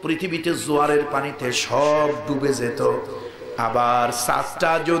 পৃথিবীতে জোয়ারের পানিতে সব ডুবে যেত। আবার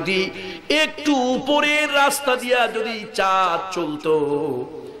চাঁদটা যদি একটু উপরের রাস্তা দিয়া যদি চাঁদ চলতো,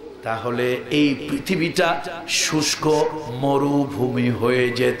 তাহলে এই পৃথিবীটা শুষ্ক মরুভূমি হয়ে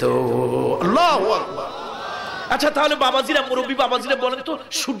যেত। আল্লাহু আকবার। আচ্ছা, তাহলে বাবাজিরা, মুরব্বী বাবাজিরা, বলেন তো,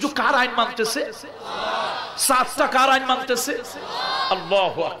 সূর্য কার আইন মানতেছে? চাঁদটা কার আইন মানতেছে?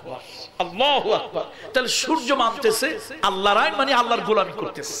 আল্লাহু আকবার, আল্লাহু আকবার। তাহলে সূর্য মানতেছে আল্লাহর আইন, মানে আল্লাহর গোলামি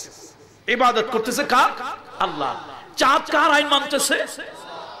করতেছে, ইবাদত করতেছে কার? আল্লাহ। চাঁদ কার আইন মানতেছে?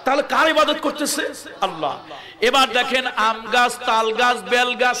 তাহলে কার ইবাদত করতেছে? আল্লাহ। এবার দেখেন, আম গাছ, তাল গাছ,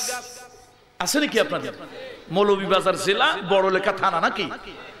 বেল গাছ আছে নাকি আপনাদের? মৌলভীবাজার জেলা, বড়লেখা থানা নাকি?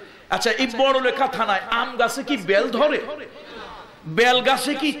 আচ্ছা, এই বড়লেখা থানায় আম গাছে কি বেল ধরে? বেল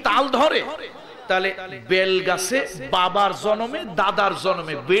গাছে কি তাল ধরে? তাহলে বেল গাছে বাবার জন্মে, দাদার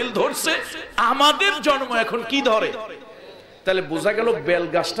জন্মে বেল ধরছে, আমাদের জন্ম এখন কি ধরে? তাহলে বোঝা গেল বেল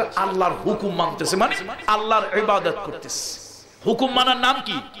গাছটা আল্লাহর হুকুম মানতেছে, মানে আল্লাহর ইবাদত করতেছে। হুকুম মানার নাম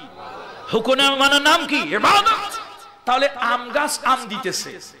কি? হুকুম মানার নাম কি? ইবাদত। তাহলে আম গাছ আম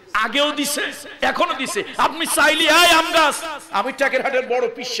দিতেছে, আগেও দিছে, এখনো দিছে। আপনি চাইলে, এই আম গাছ, আমি টাকেরহাটের বড়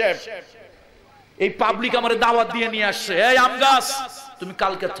পীর সাহেব, এই পাবলিক আমারে দাওয়াত দিয়ে নিয়ে আসছে, এই আম গাছ তুমি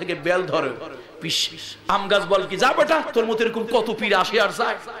কালকে থেকে বেল ধরো। আম গাছ বল কি, যা বেটা, তোর মতো এরকম কত পীর আসে আর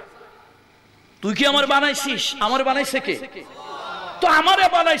যায়, তুই কি আমার বানাইছিস? আমার বানাইছে কে? তো আমারে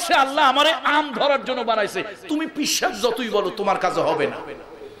বানাইছে আল্লাহ, আমারে আম ধরার জন্য বানাইছে। তুমি পিশাচ যতই বলো, তোমার কাছে হবে না,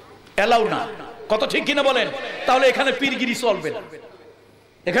 এলাও না। কত ঠিক কিনা বলেন? তাহলে এখানে পীরগিরি চলবে না।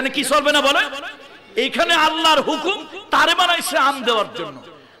 এখানে কি চলবে না বলে? এইখানে আল্লাহর হুকুম, তারে বানাইছে আম দেওয়ার জন্য,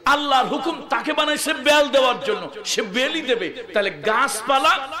 আল্লাহর হুকুম তাকে বানাইছে বেল দেওয়ার জন্য, সে বেলই দেবে। তাহলে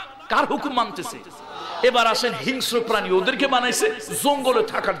গাছপালা কার হুকুম মানতেছে? এবার আসেন হিংস্র প্রাণী, ওদেরকে বানাইছে জঙ্গলে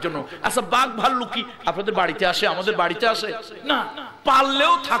থাকার জন্য। আচ্ছা, বাঘ ভাল্লুক কি আপনাদের বাড়িতে আসে? আমাদের বাড়িতে আসে না,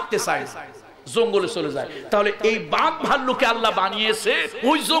 পারলেও থাকতে চায়, জঙ্গলে চলে যায়। তাহলে এই বাঘ ভাল্লুকে আল্লাহ বানিয়েছে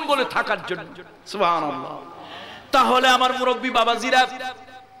ওই জঙ্গলে থাকার জন্য। সুবহানাল্লাহ। তাহলে আমার মুরব্বী বাবাজিরা,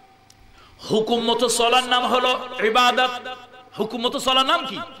 হুকুম মতো চলার নাম হলো ইবাদত। হুকুম মতো চলার নাম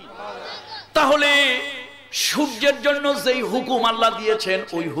কি? তাহলে সূর্যের জন্য যেই হুকুম আল্লাহ দিয়েছেন,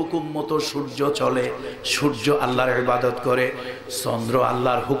 ওই হুকুম মতো সূর্য চলে, সূর্য আল্লাহর ইবাদত করে। চন্দ্র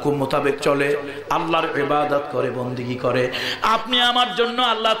আল্লাহর হুকুম মোতাবেক চলে, আল্লাহর ইবাদত করে, বন্দেগী করে। আপনি আমার জন্য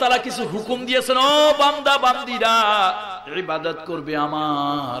আল্লাহ তাআলা কিছু হুকুম দিয়েছেন, ও বান্দা বান্দিরা ইবাদত করবে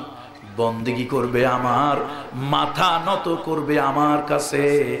আমার, বন্দেগী করবে আমার, মাথা নত করবে আমার কাছে,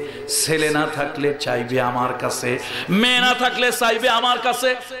 ছেলে না থাকলে চাইবে আমার কাছে, মেয়ে না থাকলে চাইবে আমার কাছে,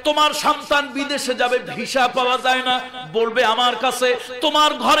 তোমার সন্তান বিদেশে যাবে ভিসা পাওয়া যায় না বলবে আমার কাছে,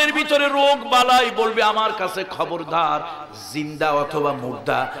 তোমার ঘরের ভিতরে রোগ বালাই বলবে আমার কাছে। খবরদার জিন্দা অথবা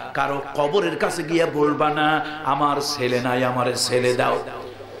মুর্দা কারো কবরের কাছে গিয়ে বলবা না আমার ছেলে নাই আমারে ছেলে দাও।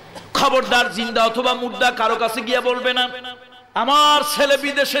 খবরদার জিন্দা অথবা মুর্দা কারো কাছে গিয়ে বলবে না আমার ছেলে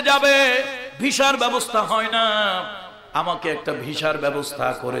বিদেশে যাবে, ভিসার ব্যবস্থা হয় না, আমাকে একটা ভিসার ব্যবস্থা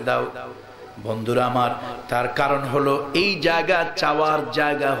করে দাও। বন্ধুরা আমার, তার কারণ হলো এই জায়গা চাওয়ার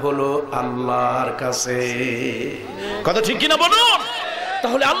জায়গা হলো আল্লাহর কাছে। কথা ঠিক কিনা বলুন?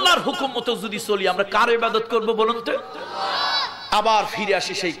 তাহলে আল্লাহর হুকুম মতো যদি চলি আমরা কার ইবাদত করব বলুন তো? আবার ফিরে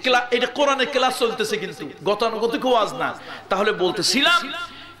আসি সেই ক্লাস, এটা কোরআনের ক্লাস চলতেছে কিন্তু গতানুগতিক ওয়াজ না। তাহলে বলতেছিলাম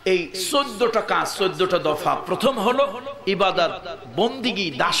এই 14টা কাজ, 14টা দফা। প্রথম হলো ইবাদত, বন্দিগি,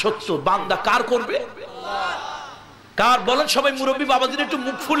 দাসত্ব বান্দা কার করবে? কার বলেন সবাই, মুরব্বী বাবাদের একটু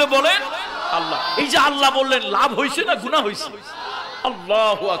মুখ ফুলে বলেন আল্লাহ। এই যে আল্লাহ বললেন, লাভ হয়েছে না গুনাহ হয়েছে?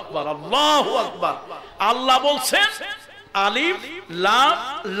 আল্লাহু আকবার, আল্লাহু আকবার। আল্লাহ বলছেন আলিফ লাম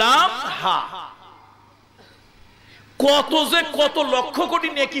লাম হা, কত লক্ষ কোটি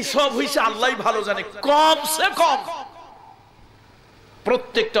নেকি সব হয়েছে আল্লাহই ভালো জানে। কমসে কম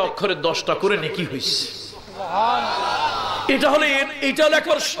প্রত্যেকটা অক্ষরে 10টা করে নেকি হয়েছে। এটা হলো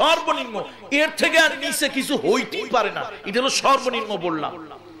একবার সর্বনিম্ন, এর থেকে আর নিচে কিছু হইতেই পারে না। এটা হলো সর্বনিম্ন বললাম।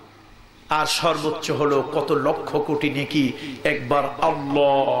 আর সর্বোচ্চ হলো কত লক্ষ কোটি নেকি। একবার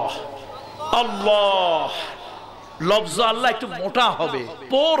আল্লাহ আল্লাহ, লফজ আল্লাহ একটু মোটা হবে,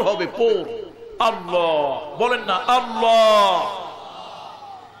 পোর হবে, পোর। আল্লাহ বলেন না আল্লাহ।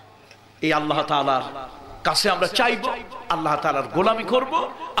 এই আল্লাহ তাআলার কাছে আমরা চাইবো, আল্লাহ তাআলার গোলামি করব,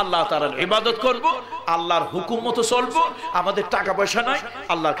 আল্লাহ তাআলার ইবাদত করব, আল্লাহর হুকুম মতো চলবো। আমাদের টাকা পয়সা নাই,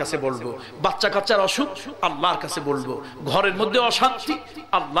 আল্লাহর কাছে বলবো। বাচ্চা কাচ্চার অসুখ, আল্লাহর কাছে বলবো। ঘরের মধ্যে অশান্তি,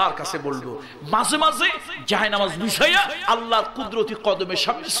 আল্লাহর কাছে বলবো। মাঝে মাঝে জায়নামাজ বিছাইয়া আল্লাহর কুদরতি কদমের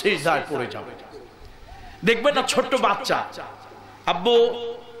সামনে সিজদায় পড়ে যাবে। দেখবেন না ছোট্ট বাচ্চা, আব্বু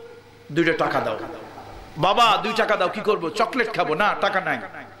 2টা টাকা দাও, বাবা 2 টাকা দাও, কি করবো? চকলেট খাবো, না টাকা নাই,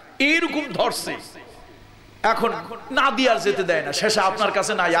 এইরকম ধরছে। এখন না দিয়ে আর যেতে দেয় না, শেষে আপনার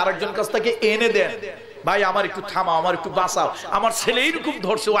কাছে নাই, আরেকজন কাছ থেকে এনে দেন, ভাই আমার একটু থামাও, আমার একটু বাঁচাও, আমার ছেলে এইরকম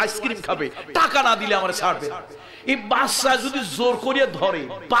ধরছে, ও আইসক্রিম খাবে, টাকা না দিলে আমার ছাড়বে। এই বাচ্চা যদি জোর করিয়া ধরে,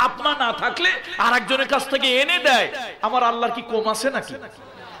 বাপ মা না থাকলে আরেকজনের কাছ থেকে এনে দেয়, আমার আল্লাহর কি কম আছে নাকি?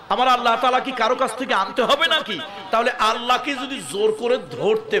 আমার আল্লাহ তাআলা কি কারো কাছ থেকে আনতে হবে নাকি? তাহলে আল্লাহকে যদি জোর করে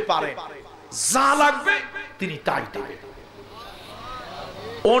ধরতে পারে, যা লাগবে তিনি তাই দেবেন।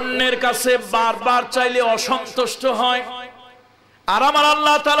 অন্যের কাছে বারবার চাইলে অসন্তুষ্ট হয়, আর আমার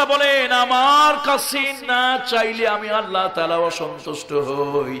আল্লাহ তাআলা বলেন আমার কাছে না চাইলে আমি আল্লাহ তাআলা অসন্তুষ্ট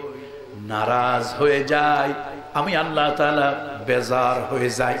হই, নারাজ হয়ে যাই, আমি আল্লাহ তাআলা বেজার হয়ে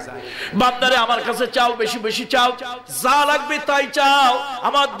যাই। বান্দারে আমার কাছে চাও, বেশি বেশি চাও, যা লাগবে তাই চাও।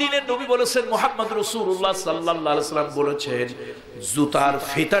 আমার দ্বীনের নবী বলেছেন, মুহাম্মদ রাসূলুল্লাহ সাল্লাল্লাহু আলাইহি ওয়াসাল্লাম বলেছেন, জুতার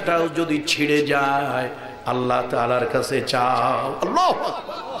ফিতাটাও যদি ছিঁড়ে যায় আল্লাহ তাআলার কাছে চাও। আল্লাহু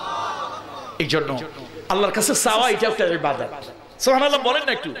আকবার। এই জন্য আল্লাহর কাছে চাওয়া এটা একটা ইবাদত। সুবহানাল্লাহ বলেন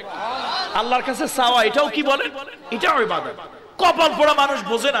না একটু। আল্লাহর কাছে চাওয়া এটাও কি বলেন? এটাও ইবাদত। কপাল পোড়া মানুষ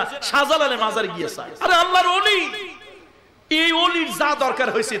বোঝে না, শাহজালালের মাজারে গিয়ে চায়। আরে আল্লাহর ওলি, এই ওলির যা দরকার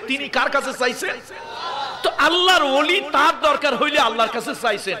হয়েছে তিনি কার কাছে চাইছেন? তো আল্লাহর ওলি, তার দরকার হইলে আল্লাহর কাছে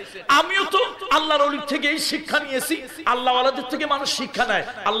চাইছেন। আমিও তো আল্লাহর ওলির থেকে এই শিক্ষা নিয়েছি। আল্লাহওয়ালাদের থেকে মানুষ শিক্ষা নেয়।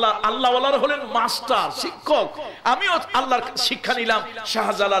 আল্লাহওয়ালারা হলেন মাস্টার, শিক্ষক। আমিও আল্লাহর শিক্ষা নিলাম।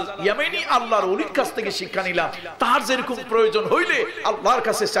 শাহজালাল ইয়ামানি আল্লাহর ওলির কাছ থেকে শিক্ষা নিলাম। তার যেরকম প্রয়োজন হইলে আল্লাহর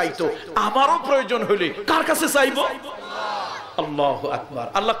কাছে চাইতো, আমারও প্রয়োজন হইলে কার কাছে চাইবো? আল্লাহু আকবার।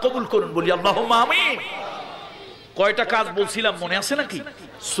 আল্লাহ কবুল করুন, বলি আল্লাহুম্মা আমিন। কয়টা কাজ বলছিলাম মনে আছে নাকি?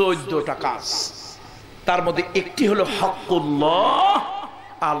 14টা কাজ। তার মধ্যে একটি হলো হকুল্লাহ,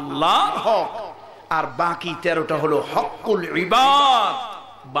 আল্লাহর হক, আর বাকি 13টা হলো হকুল ইবাদ,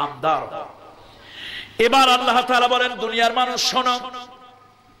 বান্দার হক। এবার আল্লাহ তাআলা বলেন, দুনিয়ার মানুষ শোনো,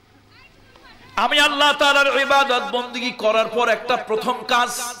 আমি আল্লাহ তাআলার ইবাদত বন্দেগী করার পর একটা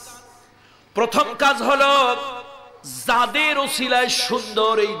প্রথম কাজ হলো, যাদের ওসিলায়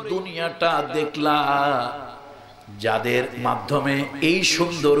সুন্দর এই দুনিয়াটা দেখলা, যাদের মাধ্যমে এই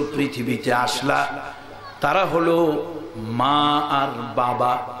সুন্দর পৃথিবীতে আসলা, তারা হলো মা আর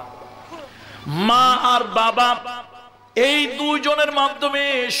বাবা। মা আর বাবা এই দুইজনের মাধ্যমে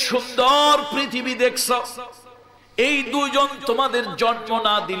সুন্দর পৃথিবী দেখছ। এই দুইজন তোমাদের জন্ম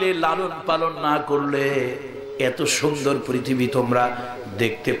না দিলে, লালন পালন না করলে এত সুন্দর পৃথিবী তোমরা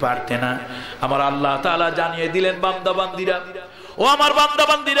দেখতে পারতে না। আমার আল্লাহ তাআলা জানিয়ে দিলেন, বান্দা বান্দিরা, ও আমার বান্দা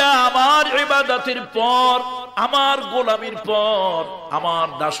বান্দীরা, আমার ইবাদতের পর, আমার গোলামির পর, আমার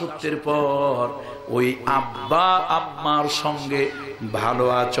দাসত্বের পর ওই আব্বা আম্মার সঙ্গে ভালো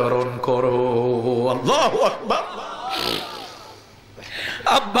আচরণ করো। আল্লাহু আকবার।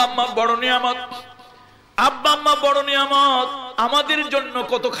 আব্বা আম্মা বড় নিয়ামত, আব্বা আম্মা বড় নিয়ামত। আমাদের জন্য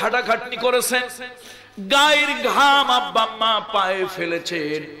কত খাটাখাটনি করেছেন, গায়ের ঘাম আব্বা আম্মা পায়ে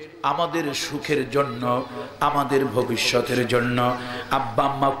ফেলেছেন আমাদের সুখের জন্য, আমাদের ভবিষ্যতের জন্য। আব্বা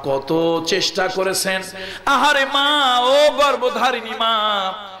আম্মা কত চেষ্টা করেছেন। আহারে মা, ও গর্ভধারিণী মা,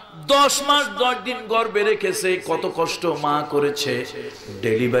 10 মাস 10 দিন গর্ভে রেখেছে, কত কষ্ট মা করেছে।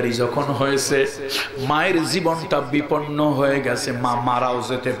 ডেলিভারি যখন হয়েছে মায়ের জীবনটা বিপন্ন হয়ে গেছে, মা মারাও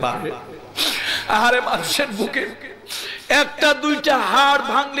যেতে পারে। আহারে মানুষের বুকে একটা দুইটা হাড়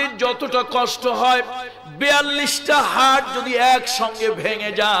ভাঙলে যতটা কষ্ট হয়, 42টা হাড় যদি একসঙ্গে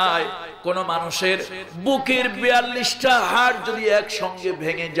ভেঙে যায়, কোন মানুষের বুকের 42টা হাড় যদি একসঙ্গে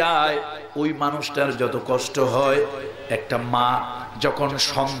ভেঙে যায়, ওই মানুষটার যত কষ্ট হয়, একটা মা যখন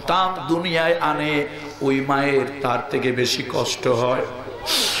সন্তান দুনিয়ায় আনে ওই মায়ের তার থেকে বেশি কষ্ট হয়।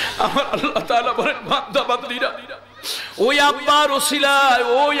 আমার আল্লাহ তাআলা বলেন, বান্দা বান্দীরা, ওই আম্মার ওসিলায়,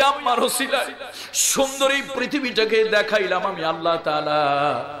 ওই আম্মার ওসিলায় সুন্দর এই পৃথিবীটাকে দেখাইলাম আমি আল্লাহ তাআলা।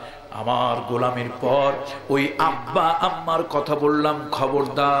 আমার গোলামের পর ওই আব্বা আম্মার কথা বললাম,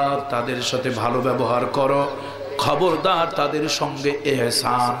 খবরদার তাদের সাথে ভালো ব্যবহার করো, খবরদার তাদের সঙ্গে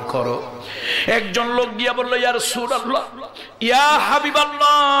ইহসান করো। একজন লোক গিয়া বলল, ইয়া রাসূলুল্লাহ, ইয়া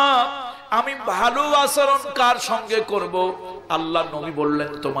হাবিবাল্লাহ, আমি ভালো আচরণ কার সঙ্গে করব? আল্লাহ নবী বললেন,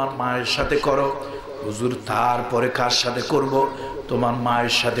 তোমার মায়ের সাথে করো। হুজুর, তারপরে কার সাথে করব? তোমার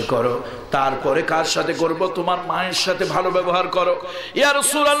মায়ের সাথে করো। তারপরে কার সাথে করব? তোমার মায়ের সাথে ভালো ব্যবহার করো। ইয়া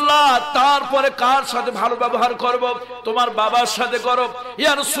রাসূলুল্লাহ, তারপরে কার সাথে ভালো ব্যবহার করব? তোমার বাবার সাথে করো।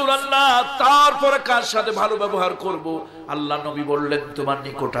 ইয়া রাসূলুল্লাহ, তারপরে কার সাথে ভালো ব্যবহার করব? আল্লাহ নবী বললেন, তোমার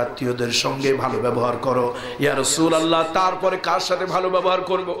নিকট আত্মীয়দের সঙ্গে ভালো ব্যবহার করো। ইয়া রাসূলুল্লাহ, তারপরে কার সাথে ভালো ব্যবহার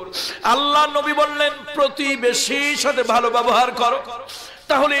করব? আল্লাহ নবী বললেন, প্রতিবেশীর সাথে ভালো ব্যবহার করো।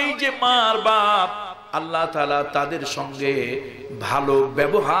 তাহলে এই যে মার বাপ, আল্লাহ তাআলা তাদের সঙ্গে ভালো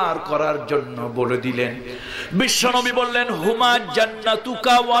ব্যবহার করার জন্য বলে দিলেন। বিশ্বনবী বললেন, হুমা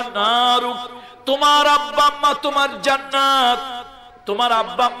জান্নাতুকা ওয়া নারুক, তোমার আব্বা আম্মা তোমার জান্নাত, তোমার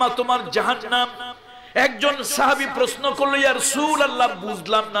আব্বা আম্মা তোমার জাহান্নাম। একজন সাহাবী প্রশ্ন করলো, ইয়া রাসূলুল্লাহ,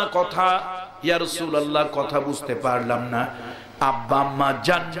 বুঝলাম না কথা। ইয়া রাসূলুল্লাহ, কথা বুঝতে পারলাম না। আব্বা আম্মা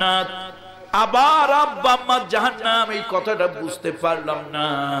জান্নাত, আবার আব্বা আম্মা জাহান্নাম, এই কথাটা বুঝতে পারলাম না।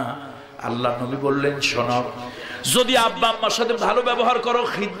 আল্লাহ নবী বললেন, শোনো, যদি আব্বা আম্মার সাথে ভালো ব্যবহার করো,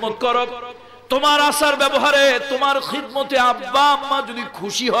 খিদমত করো, তোমার আচার ব্যবহারে, তোমার খিদমতে আব্বা আম্মা যদি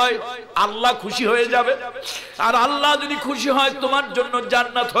খুশি হয়, আল্লাহ খুশি হয়ে যাবে। আর আল্লাহ যদি খুশি হয়, তোমার জন্য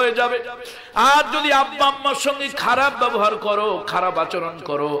জান্নাত হয়ে যাবে। আর যদি আব্বা আম্মার সঙ্গে খারাপ ব্যবহার করো, খারাপ আচরণ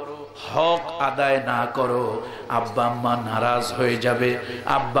করো, হক আদায় না করো, আব্বা আম্মা নারাজ হয়ে যাবে,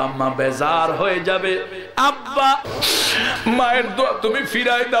 আব্বা আম্মা বেজার হয়ে যাবে। আব্বা মায়ের দোয়া তুমি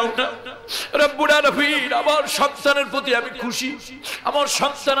ফিরায় দাও না। রব্বুল আলামিন, আমার সন্তানের প্রতি আমি খুশি, আমার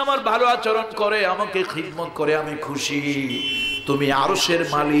সন্তান আমার ভালো আচরণ করে, আমাকে খিদমত করে, আমি খুশি। তুমি আরশের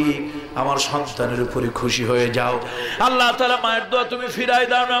মালিক, আমার সন্তানের উপরে খুশি হয়ে যাও। আল্লাহ তাআলা মায়ের দোয়া তুমি ফিরায়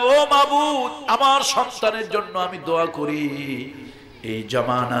দাও না। ও মাবুদ, আমার সন্তানের জন্য আমি দোয়া করি, এই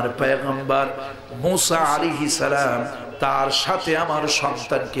জামানার পয়গম্বর মুসা আলাইহিস সালাম, তার সাথে আমার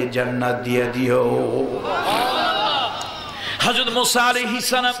সন্তানকে জান্নাত দিয়ে দিও। হযরত মুসা আলাইহিস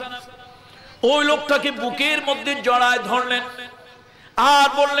সালাম ওই লোকটাকে বুকের মধ্যে জড়ায় ধরলেন আর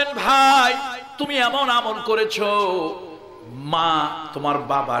বললেন, ভাই, তুমি এমন আমল করেছো, মা, তোমার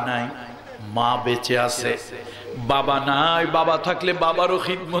বাবা নাই, মা বেঁচে আছে। বাবা নাই, বাবা থাকলে বাবারও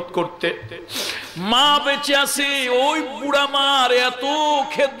খিদমত করতে। মা বেঁচে আছে, ওই বুড়া মার এত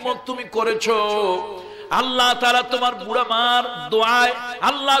খেদমত তুমি করেছো। আল্লাহ তাআলা তোমার বুড়া মার দোয়ায়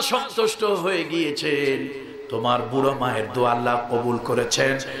আল্লাহ সন্তুষ্ট হয়ে গিয়েছেন। তোমার বুড়ো মায়ের দোয়া আল্লাহ কবুল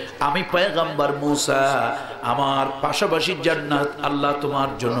করেছেন। আমি পয়গম্বর মুসা, আমার পাশাপাশি জান্নাত আল্লাহ তোমার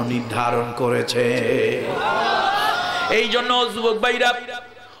জন্য নির্ধারণ করেছে। এই জন্য যুবক ভাইরা,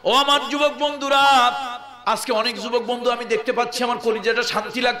 ও আমার যুবক বন্ধুরা, আজকে অনেক যুবক বন্ধু আমি দেখতে পাচ্ছি, আমার কলিজাটা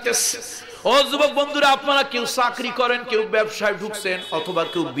শান্তি লাগতেছে। ও যুবক বন্ধুরা, আপনারা কেউ চাকরি করেন, কেউ ব্যবসায় ঢুকছেন, অথবা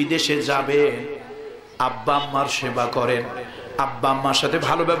কেউ বিদেশে যাবেন, আব্বা আম্মার সেবা করেন, আব্বা আম্মার সাথে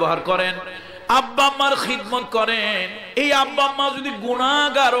ভালো ব্যবহার করেন, আব্বা আম্মার খিদমত করেন। এই আব্বা আম্মা যদি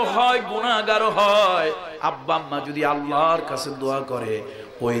গুনাহগার হয়, আব্বা আম্মা যদি আল্লাহর কাছে দোয়া করে,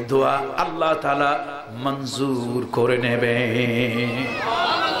 ওই দোয়া আল্লাহ তাআলা মঞ্জুর করে নেবে।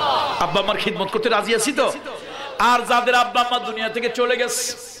 আব্বা আম্মার খিদমত করতে রাজি আছি তো? আর যাদের আব্বা আম্মা দুনিয়া থেকে চলে গেছে,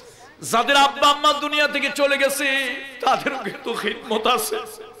 যাদের আব্বা আম্মা দুনিয়া থেকে চলে গেছে তাদেরও কিন্তু খিদমত আছে।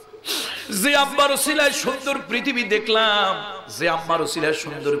 যে আব্বার ওসিলায় সুন্দর পৃথিবী দেখলাম, যে আম্মার ওসিলায়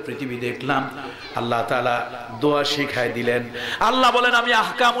সুন্দর পৃথিবী দেখলাম, আল্লাহ তাআলা দোয়া শিখায় দিলেন। আল্লাহ বলেন আমি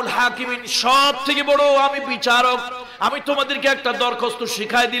আহকামুল হাকিমিন, সব থেকে বড় আমি বিচারক। আমি তোমাদেরকে একটা দরখাস্ত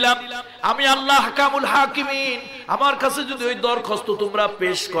শিখায় দিলাম, আমি আল্লাহ আহকামুল হাকিমিন। আমার কাছে যদি ওই দরখাস্ত তোমরা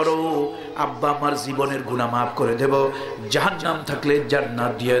পেশ করো, আব্বা আমার জীবনের গুনাহ মাফ করে দেব, জাহান্নাম থাকলে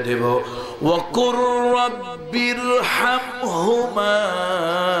জান্নাত দিয়ে দেব। ওয়াকুর রাব্বিরহামহুমা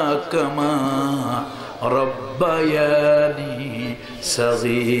কামা রাব্বায়ানি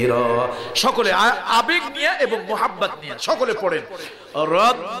সাগীরা। সকলে আবেগ নিয়ে এবং মোহাব্বত নিয়ে সকলে পড়েন,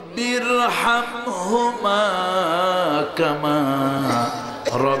 রাব্বিরহামহুমা কামা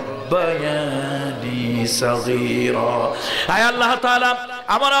রাব্বায়ানি সাগীরা। আয় আল্লাহ তাআলা,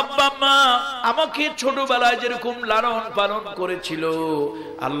 আমার আব্বা আম্মা আমাকে ছোটবেলায় যেরকম লালন পালন করেছিল,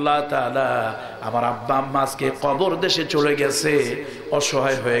 আল্লাহ তাআলা আমার আব্বা আম্মা আজকে কবর দেশে চলে গেছে,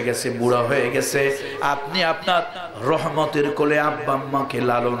 অসহায় হয়ে গেছে, বুড়া হয়ে গেছে। আপনি আপনার রহমতের কোলে আব্বা আম্মাকে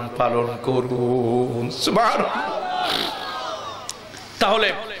লালন পালন করুন। সুবহানাল্লাহ। তাহলে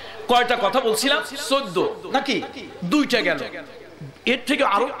কয়টা কথা বলছিলাম? 14 নাকি? 2টা গেল। এর থেকে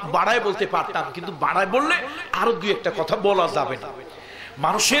আরো বাড়ায় বলতে পারতাম, কিন্তু বাড়ায় বললে আরো 2-1টা কথা বলা যাবে না।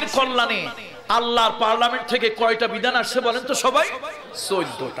 মানুষের কল্যাণে আল্লাহর পার্লামেন্ট থেকে কয়টা বিধান আসছে বলেন তো সবাই?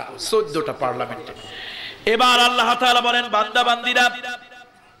 14টা পার্লামেন্টে। এবার আল্লাহ তাআলা বলেন, বান্দা বান্দিরা,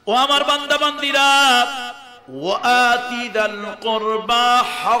 ও আমার বান্দা বান্দিরা, ওয়াতিদাল কুরবা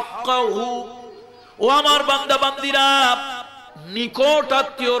হাক্কাহু, ও আমার বান্দা বান্দিরা, নিকট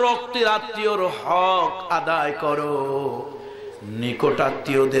আত্মীয় রক্তের আত্মীয়র হক আদায় করো, নিকট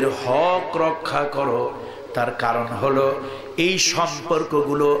আত্মীয়দের হক রক্ষা করো। তার কারণ হলো এই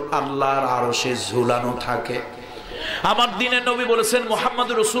সম্পর্কগুলো আল্লাহর আরশে ঝুলানো থাকে। আমার দ্বীনের নবী বলেছেন,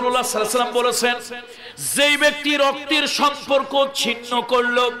 মুহাম্মদুর রাসূলুল্লাহ সাল্লাল্লাহু আলাইহি ওয়াসাল্লাম বলেছেন, যেই ব্যক্তি রক্তের সম্পর্ক ছিন্ন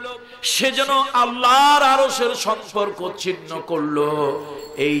করলো সে যেন আল্লাহর আরশের সম্পর্ক ছিন্ন করলো।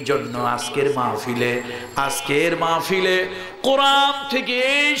 এই জন্য আজকের মাহফিলে কোরআন থেকে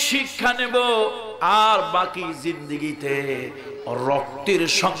এই শিক্ষা নেব, আর বাকি জিন্দেগিতে রক্তের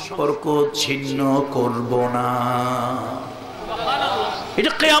সম্পর্ক ছিন্ন করব না।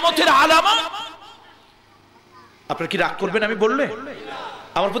 এটা কিয়ামতের আলামত। আপনারা কি রাগ করবেন আমি বললে?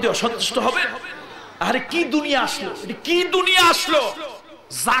 আমার প্রতি অসন্তুষ্ট হবে? আরে কি দুনিয়া আসলো, এটা কি দুনিয়া আসলো?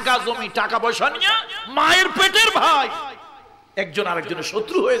 জায়গা জমি টাকা পয়সা নিয়ে মায়ের পেটের ভাই একজন আরেকজনের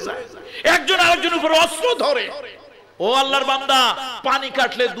শত্রু হয়ে যায়, একজন আরেকজনের উপর অস্ত্র ধরে। ও আল্লাহর বান্দা, পানি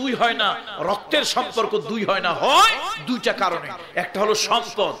কাটলে 2 হয় না, রক্তের সম্পর্ক 2 হয় না, হয় 2টা কারণে। একটা হলো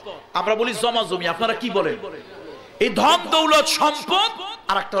সম্পদ, আমরা বলি জমা জমি, আপনারা কি বলেন? এই ধন দৌলত সম্পদ।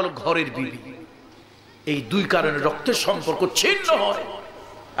 আর একটা হলো ঘরের বিবি। এই 2 কারণে রক্তের সম্পর্ক ছিন্ন হয়।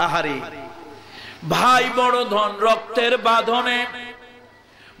 আহারে, ভাই বড় ধন রক্তের বাঁধনে,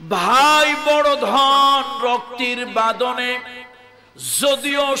 ভাই বড় ধন রক্তের বাঁধনে,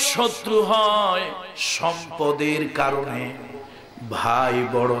 যদিও শত্রু হয় সম্পদের কারণে। ভাই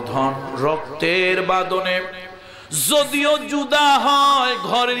বড় ধন রক্তের বাঁধনে, যদিও জুদা হয়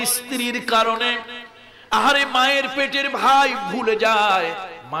ঘরের স্ত্রীর কারণে। আহারে, মায়ের পেটের ভাই ভুলে যায়,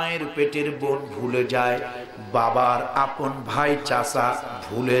 মায়ের পেটের বোন ভুলে যায়, বাবার আপন ভাই চাচা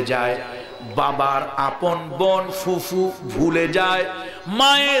ভুলে যায়, বাবার আপন বোন ফুফু ভুলে যায়,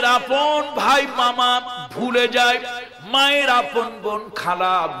 মায়ের আপন ভাই মামা ভুলে যায়, মায়ের আপন বোন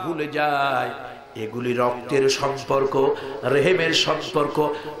খালা ভুলে যায়। এগুলি রক্তের সম্পর্ক, রেহেমের সম্পর্ক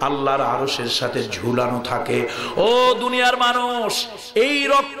আল্লাহর আরশের সাথে ঝুলানো থাকে। ও দুনিয়ার মানুষ, এই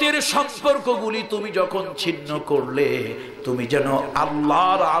রক্তের সম্পর্কগুলি তুমি যখন ছিন্ন করলে, তুমি যেন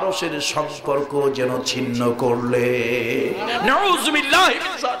আল্লাহর আরশের সম্পর্ক যেন ছিন্ন করলে। নাউযুবিল্লাহ।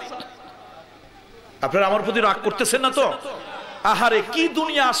 আপনারা আমার প্রতি রাগ করতেছেন না তো? আহারে, কি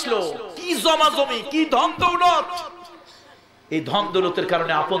দুনিয়া আসলো, কি জমা জমি, কি ধন দৌলত। এই ধন দৌলতের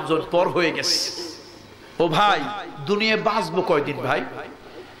কারণে আপনজন পর হয়ে গেছে। ও ভাই, দুনিয়ায় বাঁচবো কয়দিন ভাই?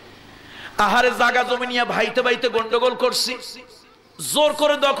 আহারে, জায়গা জমি নিয়ে ভাইতে ভাইতে গন্ডগোল করছি, জোর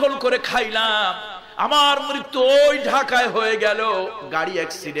করে দখল করে খাইলাম, আমার মৃত্যু ওই ঢাকায় হয়ে গেল গাড়ি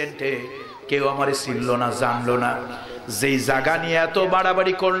অ্যাক্সিডেন্টে, কেউ আমারে চিনলো না, জানলো না। যেই জায়গা নিয়ে এত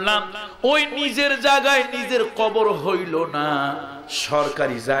বাড়াবাড়ি করলাম, ওই নিজের জায়গায় নিজের কবর হইল না,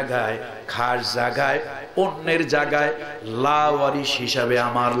 সরকারি জায়গায়, খাস জায়গায়, অন্যের জায়গায় লাওয়ারিশ হিসাবে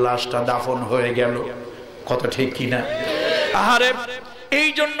আমার লাশটা দাফন হয়ে গেল। কত ঠিক কিনা? আহারে, এই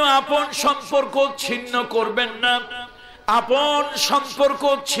জন্য আপন সম্পর্ক ছিন্ন করবেন না, আপন সম্পর্ক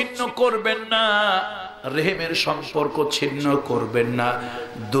ছিন্ন করবেন না। রেহেমের সম্পর্ক ছিন্ন করবেন না।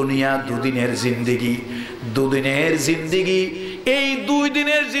 দুনিয়া দুদিনের জিন্দেগি, দুদিনের জিন্দেগি। এই 2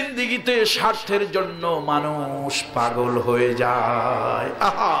 দিনের জিন্দেগিতে স্বার্থের জন্য মানুষ পাগল হয়ে যায়।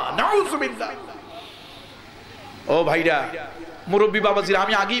 আহা, নাউজুবিল্লাহ। ও ভাইরা, মুরব্বী বাবাজিরা,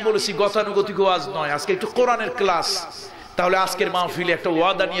 আমি আগেই বলেছি গতানুগতিক ওয়াজ নয়, আজকে একটু কোরআনের ক্লাস। তাহলে আজকের মাহফিলে একটা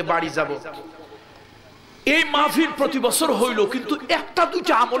ওয়াদা নিয়ে বাড়ি যাব। এই মাহফিল প্রতি বছর হইল, কিন্তু একটা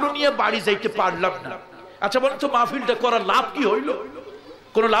দুইটা আমল নিয়ে বাড়ি যাইতে পারলাম না। আচ্ছা বলেন তো, মাহফিলটা করার লাভ কি হইল?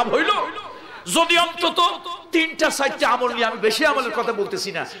 কোন লাভ হইল? যদি অন্তত 3টা 4টা আমল নিয়ে, আমি বেশি আমলের কথা বলতেছি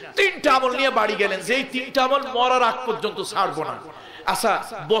না, 3টা আমল নিয়ে বাড়ি গেলেন, যে এই 3টা আমল মরার আগ পর্যন্ত ছাড়বো না। আচ্ছা,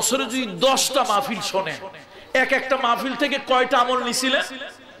 বছরে যদি 10টা মাহফিল শোনেন, একটা মাহফিল থেকে কয়টা আমল নিছিলেন?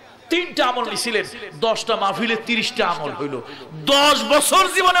 3টা আমল নিছিলেন। 10টা মাহফিলে 30টা আমল হইল। 10 বছর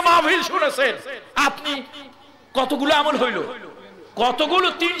জীবনে মাহফিল শুনেছেন, আপনি কতগুলো আমল হইল? কতগুলো?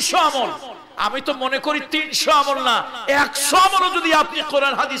 300 আমল। আমি তো মনে করি 300 আমল না, 100 আমল যদি আপনি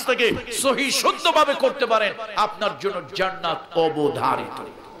কোরআন হাদিস থেকে সহি শুদ্ধভাবে করতে পারেন, আপনার জন্য জান্নাত অবধারিত।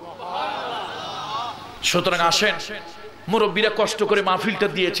 সুতরাং আসেন, মুরব্বীরা কষ্ট করে মাহফিলটা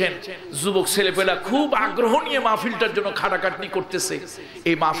দিয়েছেন, যুবক ছেলেপেলা খুব আগ্রহ নিয়ে মাহফিলটার জন্য খাটাখাটনি করতেছে।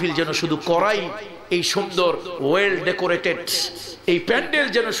 এই মাহফিল যেন শুধু করাই, এই সুন্দর ওয়েল ডেকোরেটেড এই প্যান্ডেল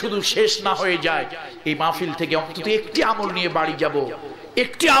যেন শুধু শেষ না হয়ে যায়। এই মাহফিল থেকে অন্তত একটি আমল নিয়ে বাড়ি যাব,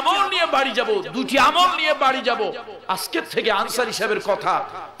 একটি আমল নিয়ে বাড়ি যাব, 2টি আমল নিয়ে বাড়ি যাব। আজকের থেকে আনসারী সাহেবের কথা,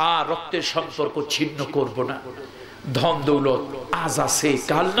 আর রক্তের সম্পর্ক ছিন্ন করব না। ধন দৌলত আজ আছে,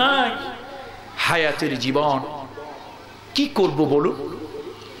 কাল নাই। হায়াতের জীবন কি করব বলুন?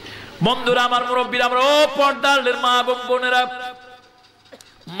 বন্ধুরা আমার, মুরব্বীরা আমরা, ও পর্দার মা এবং বোনেরা,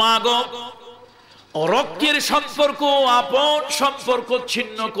 মা গো, রক্তের সম্পর্ক, আপন সম্পর্ক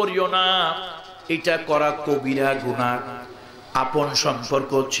ছিন্ন করিও না। এটা করা কবিরা গুনাহ। আপন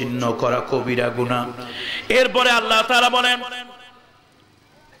সম্পর্ক ছিন্ন করা কবিরা গুনাহ। এরপরে আল্লাহ তাআলা বলেন,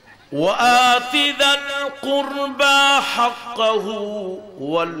 ওয়াতি যাল কুরবা হাক্কাহু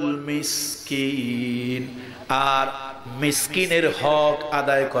ওয়াল মিসকিন। আর মিসকিনের হক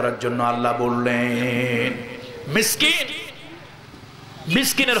আদায় করার জন্য আল্লাহ বললেন।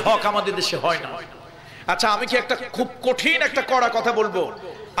 মিসকিনের হক আমাদের দেশে হয় না। আচ্ছা, আমি কি একটা খুব কঠিন একটা কড়া কথা বলবো,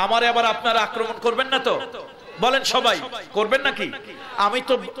 আমারে আবার আপনারা আক্রমণ করবেন না তো? বলেন, সবাই করবেন নাকি? আমি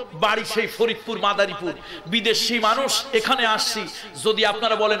তো বাড়ি সেই ফরিদপুর, মাদারীপুর, বিদেশি মানুষ, এখানে আসছি। যদি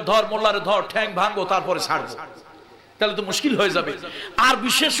আপনারা বলেন ধর মোল্লারে ধর, ঠ্যাং ভাঙবো, তারপরে ছাড়বো, তাহলে তো মুশকিল হয়ে যাবে। আর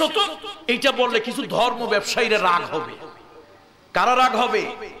বিশেষত এইটা বললে কিছু ধর্ম ব্যবসায়ীরা রাগ হবে। কারা রাগ হবে?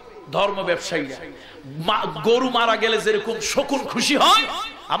 ধর্ম ব্যবসায়ীরা। গরু মারা গেলে যেরকম শকুন খুশি হয়,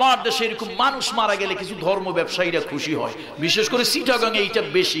 আমার দেশে এরকম মানুষ মারা গেলে কিছু ধর্ম ব্যবসায়ীরা খুশি হয়। বিশেষ করে চিটাগাং এইটা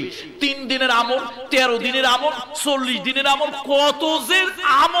বেশি। 3 দিনের আমল, 13 দিনের আমল, 40 দিনের আমল, কত যে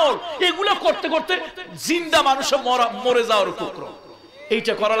আমল, এগুলো করতে করতে জিন্দা মানুষ মরে যাওয়ার উপক্রম।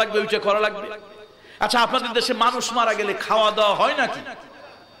 এইটা করা লাগবে, ওইটা করা লাগবে। আচ্ছা, আপনাদের দেশে মানুষ মারা গেলে খাওয়া দাওয়া হয় নাকি?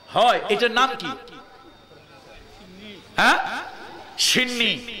 হয়। এটার নাম কি? হ্যাঁ,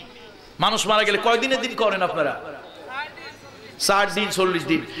 সিন্নি। মানুষ মারা গেলে কয় দিনের দিন করেন আপনারা? 60 দিন, 40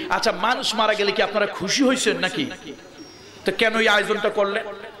 দিন। আচ্ছা, মানুষ মারা গেলে কি আপনারা খুশি হয়েছেন নাকি? তো কেন এই আয়োজনটা করলেন?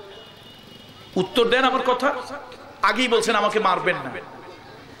 উত্তর দেন আমার কথা। আগেই বলছেন আমাকে মারবেন না,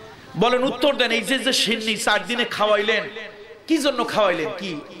 বলেন উত্তর দেন। এই যে সিন্নি 4 দিনে খাওয়াইলেন, কি জন্য খাওয়াইলেন? কি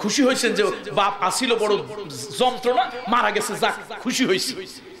খুশি হয়েছেন যে বাপ আসিল, বড় যন্ত্রণা, মারা গেছে, যাক খুশি হয়েছি।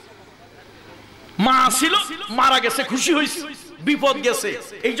 মা আসিল, মারা গেছে, খুশি হয়েছি। বিপদ গেছে,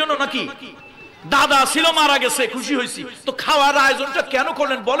 এই জন্য নাকি? দাদা ছিল, মারা গেছে, খুশি হয়েছি। তো খাওয়ার আয়োজনটা কেন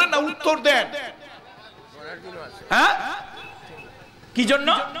করলেন? বলেন না, উত্তর দেন। হ্যাঁ, কি জন্য?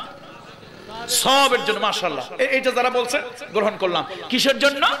 সবের জন্য। মাশাআল্লাহ, এটা যারা বলছেন গ্রহণ করলাম। কিসের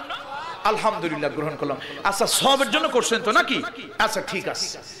জন্য? আলহামদুলিল্লাহ, গ্রহণ করলাম। আচ্ছা, সবের জন্য করছেন তো নাকি? আচ্ছা, ঠিক আছে।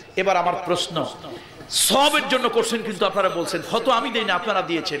 এবার আমার প্রশ্ন, সবের জন্য করছেন কিন্তু আপনারা বলছেন হয়তো আমি দেই না, আপনারা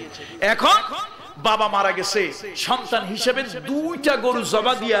দিয়েছেন। এখন বাবা মারা গেছে, সন্তান হিসেবে 2টা গরু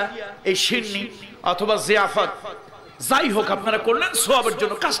জবা দিয়া এই সিন্নি অথবা জিয়াফত যাই হোক আপনারা করলেন সওয়াবের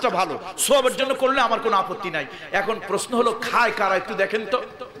জন্য, কাজটা ভালো, সওয়াবের জন্য করলে আমার কোনো আপত্তি নাই। এখন প্রশ্ন হলো খায় কারা? একটু দেখেন তো।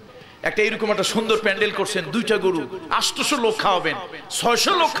 একটা এরকম একটা সুন্দর প্যান্ডেল করছেন, 2টা গরু, 800 লোক খাওয়াবেন,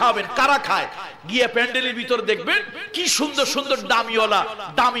 600 লোক খাওয়াবেন, কারা খায়? গিয়ে প্যান্ডেলের ভিতর দেখবেন কি সুন্দর সুন্দর দামিওয়ালা,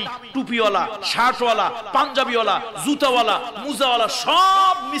 দামি টুপিওয়ালা, শার্টওয়ালা, পাঞ্জাবিওয়ালা, জুতাওয়ালা, মুজাওয়ালা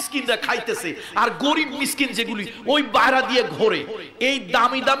সব মিসকিনরা খাইতেছে। আর গরিব মিসকিন যেগুলি ওই বাইরা দিয়ে ঘোরে। এই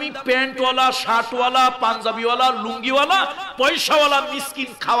দামি দামি প্যান্টওয়ালা, শার্টওয়ালা, পাঞ্জাবিওয়ালা, লুঙ্গিওয়ালা, পয়সাওয়ালা মিসকিন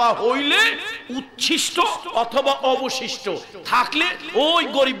খাওয়া হইলে উচ্ছিষ্ট অথবা অবশিষ্ট থাকলে ওই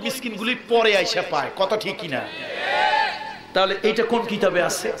গরিব মিসকিন গুলি পরে আইসা পায়। কথা ঠিক কিনা? তাহলে এইটা কোন কিতাবে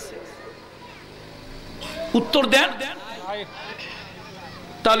আছে? উত্তর দেন।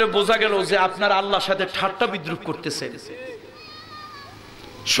 তাহলে বোঝা গেল যে আপনার আল্লাহর সাথে ঠাট্টা বিদ্রুপ করতেছেন।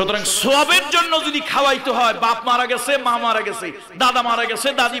 সুতরাং সওয়াবের জন্য যদি খাওয়াইতে হয়, বাপ মারা গেছে, মা মারা গেছে, দাদা মারা গেছে,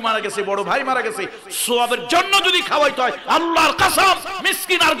 দাদি মারা গেছে, বড় ভাই মারা গেছে, সওয়াবের জন্য যদি খাওয়াইতে হয়, আল্লাহর কসম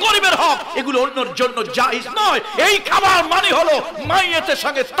মিসকিন আর গরিবের হক এগুলো অন্যের জন্য জায়েজ নয়। এই খাবার মানে হলো মাইয়েতের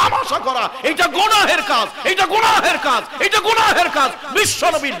সঙ্গে তামাশা করা। এটা গুনাহের কাজ, এটা গুনাহের কাজ, এটা গুনাহের কাজ।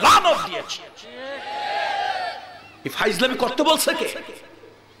 বিশ্বনবী লানত দিয়েছে। এই ফাইজলামি করতে বলছে কে?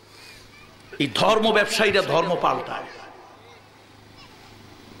 এই ধর্ম ব্যবসায়ীরা ধর্ম পাল্টায়।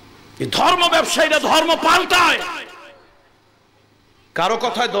 ধর্ম ব্যবসায়ীরা ধর্ম পাল্টায়। কারো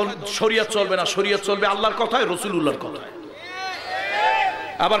কথায় শরিয়ত চলবে না, শরিয়ত চলবে আল্লাহর কথায়, রাসূলুল্লাহর কথায়।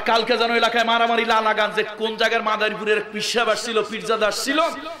 আবার কালকে জানো এলাকায় মারামারি লাগান যে কোন জায়গার মাদারীপুরের পিসাব আসছিল, পীরজাদা আসছিল,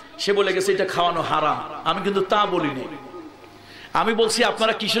 সে বলে গেছে এটা খাওয়ানো হারাম। আমি কিন্তু তা বলিনি। আমি বলছি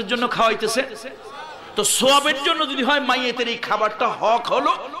আপনারা কিসের জন্য খাওয়াইতেছে? তো সওয়াবের জন্য যদি হয়, মাইয়েতের এই খাবারটা হক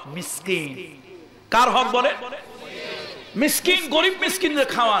হলো মিসকিন। কার হক বলে? মিসকিন, গরিব মিসকিনদের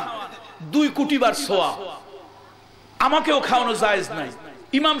খাওয়ান। 2 কোটি বার সওয়াব। আমাকেও খাওয়ানো জায়েজ নাই,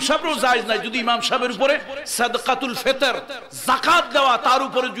 ইমাম সাহেবেরও জায়েজ নাই। যদি ইমাম সাহেবের উপরে সাদকাতুল ফিতর যাকাত দেওয়া তার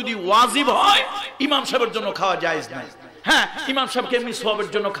উপরে যদি ওয়াজিব হয়, ইমাম সাহেবের জন্য খাওয়া জায়েজ নাই। হ্যাঁ, ইমাম সাহেবকে এমনি সওয়াবের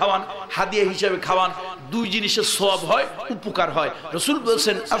জন্য খাওয়ান, হাদিয়া হিসেবে খাওয়ান। 2 জিনিসের সওয়াব হয়, উপকার হয়। রাসূল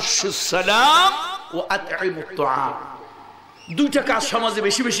বলেছেন আফশুস সালাম ওয়া আতঈমুত তুআম। 2টা কাজ সমাজে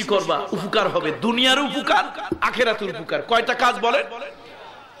বেশি বেশি করবা, উপকার হবে। দুনিয়ার উপকার, আখিরাতের উপকার। কয়টা কাজ বলেন?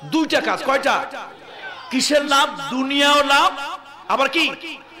 2টা কাজ। কয়টা? কিসের লাভ? দুনিয়াও লাভ, আবার কি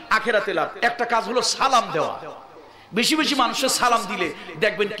আখিরাতে লাভ। একটা কাজ হলো সালাম দেওয়া। বেশি বেশি মানুষের সালাম দিলে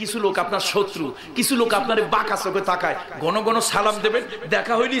দেখবেন কিছু লোক আপনার শত্রু, কিছু লোক আপনারে বাঁকা চোখে তাকায়। ঘন ঘন সালাম দেবেন,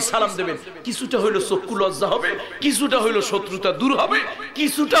 দেখা হইলেই সালাম দেবেন। কিছুটা হইলো চক্ষু লজ্জা হবে, কিছুটা হইলো শত্রুতা দূর হবে,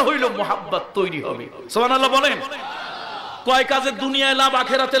 কিছুটা হইলো মোহাব্বত তৈরি হবে। সুবহানাল্লাহ বলেন। কয় কাজে দুনিয়ায় লাভ,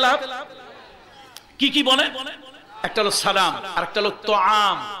 আখিরাতে লাভ? কি কি বলেন? একটা হলো সালাম, আর একটা হলো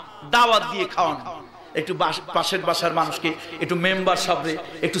তোআম, দাওয়াত দিয়ে খাওয়ানো। একটু পাশের বাসার মানুষকে, একটু মেম্বার সাহেবরে,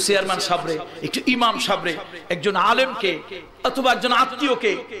 একটু চেয়ারম্যান সাহেবরে, একটু ইমাম সাহেবরে, একজন আলেমকে অথবা একজন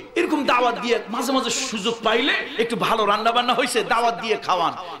আত্মীয়কে এরকম দাওয়াত দিয়ে, মাঝে মাঝে সুযোগ পাইলে একটু ভালো রান্না বান্না হয়েছে দাওয়াত দিয়ে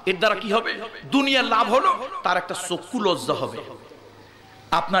খাওয়ান। এর দ্বারা কি হবে? দুনিয়ার লাভ হলো, তার একটা চক্ষু লজ্জা হবে।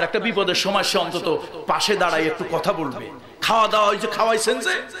 আপনার একটা বিপদের সময় সে অন্তত পাশে দাঁড়ায় একটু কথা বলবে। খাওয়া দাওয়া হয়েছে, খাওয়াইছেন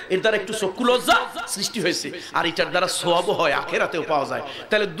যে, এর দ্বারা একটু চক্ষু লজ্জা সৃষ্টি হয়েছে। আর এটার দ্বারা সওয়াবও হয়, আখিরাতেও পাওয়া যায়।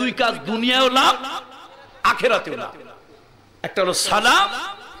 তাহলে 2 কাজ, দুনিয়াও লাভ, আখিরাতেও লাভ। একটা হলো সালাম,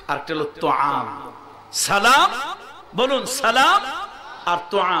 আর একটা হলো তোআম। সালাম বলুন, সালাম আর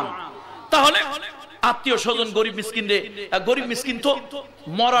তোআম। তাহলে আত্মীয় স্বজন, গরিব মিসকিন রে, গরিব মিসকিন তো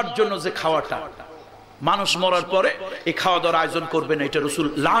মরার জন্য যে খাওয়াটা, মানুষ মরার পরে এই খাওয়া দাওয়ার আয়োজন করবে না, এটা রাসূল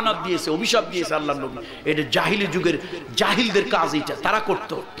লানাত দিয়েছে, অভিশাপ দিয়েছে আল্লাহর নবী। এটা জাহিলি যুগের জাহিলদের কাজ, এটা তারা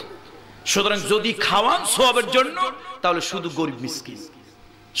করত। সুতরাং যদি খাওয়ান সওয়াবের জন্য, তাহলে শুধু গরিব মিসকিন।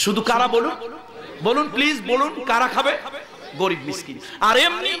 শুধু কারা বলুন, বলুন প্লিজ বলুন, কারা খাবে? গরিব মিসকিন। আর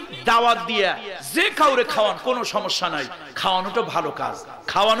এমনি দাওয়াত দিয়ে যে কাউরে খাওয়ান, কোনো সমস্যা নাই। খাওয়ানোটা ভালো কাজ।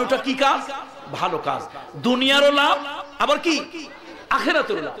 খাওয়ানোটা কি কাজ? ভালো কাজ। দুনিয়ারও লাভ, আবার কি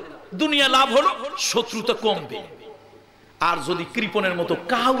আখিরাতেরও লাভ। দুনিয়া লাভ হলো শত্রুতা কমবে। আর যদি কৃপণের মতো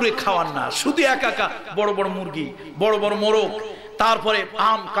কাউরে খাওয়ান না, শুধু একা একা বড় বড় মুরগি, বড় বড় মোরগ, তারপরে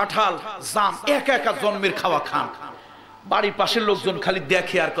আম, কাঁঠাল, জাম, একা একা জন্মের খাওয়া খান, বাড়ির পাশের লোকজন খালি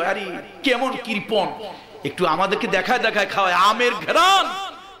দেখে আর কয় আরে কেমন কৃপণ, একটু আমাদেরকে দেখায় দেখায় খাওয়ায়, আমের ঘ্রাণ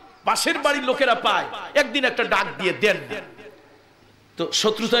পাশের বাড়ির লোকেরা পায়, একদিন একটা ডাক দিয়ে দেন। তো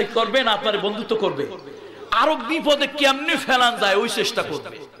শত্রুতাই করবে না, আপনার বন্ধুত্ব করবে। আরো বিপদে কেমনে ফেলান যায় ওই চেষ্টা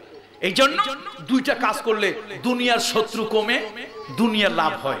করবে। এই জন্য 2টা কাজ করলে দুনিয়ার শত্রু কমে, দুনিয়ার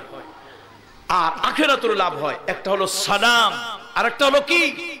লাভ হয়, আর আখিরাতের লাভ হয়। একটা হলো সালাম, আর একটা হলো কি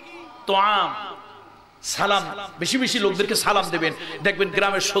তোআম। সালাম, বেশি বেশি লোকদেরকে সালাম দেবেন, দেখবেন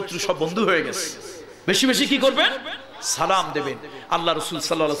গ্রামের শত্রু সব বন্ধু হয়ে গেছে। বেশি বেশি কি করবেন? সালাম দেবেন। আল্লাহ রাসূল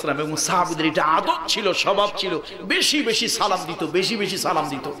সাল্লাল্লাহু আলাইহি ওয়াসাল্লাম এবং সাহাবীদের এটা আদত ছিল, স্বভাব ছিল, বেশি বেশি সালাম দিত, বেশি বেশি সালাম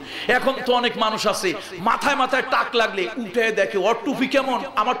দিত। এখন তো অনেক মানুষ আছে মাথায় মাথায় টাক লাগলে উঠে দেখে ওর টুপি কেমন,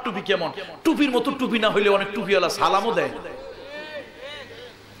 আমার টুপি কেমন। টুপির মতো টুপি না হইলে অনেক টুপিওয়ালা সালামও দেয়।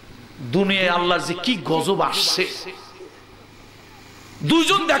 দুনিয়ায় আল্লাহর যে কি গজব আসছে। 2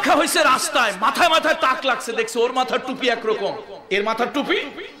 জন দেখা হয়েছে রাস্তায়, মাথায় মাথায় টাক লাগছে, দেখছে ওর মাথার টুপি একরকম, এর মাথার টুপি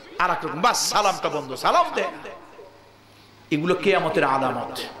আর একরকম, বাস সালামটা বন্ধ, সালাম দেয়। এগুলো কিয়ামতের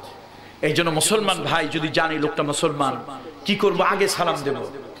আলামত। এই জন্য মুসলমান ভাই যদি জানি লোকটা মুসলমান, কি করব? আগে সালাম দেব।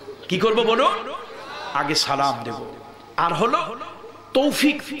 কি করব বলো? আগে সালাম দেব। আর হলো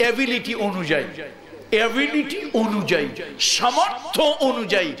তৌফিক, এবিলিটি অনুযায়ী এবিলিটি অনুযায়ী, সামর্থ্য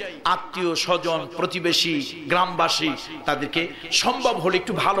অনুযায়ী আত্মীয় স্বজন, প্রতিবেশী, গ্রামবাসী তাদেরকে সম্ভব হলে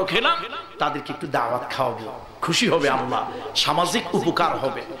একটু ভালো খেলাম, তাদেরকে একটু দাওয়াত খাওয়াবো, খুশি হবে আল্লাহ, সামাজিক উপকার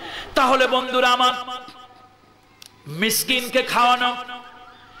হবে। তাহলে বন্ধুরা আমার, মিসকিনকে খাওয়ানো।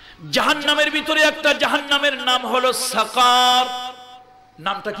 জাহান্নামের ভিতরে একটা জাহান্নামের নাম হলো সাকার।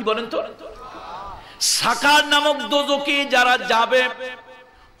 নামটা কি বলেন তো? সাকার নামক দোজকে যারা যাবে,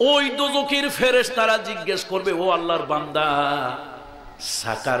 ওই দোজকের ফেরেশতারা জিজ্ঞেস করবে, ও আল্লাহর বান্দা,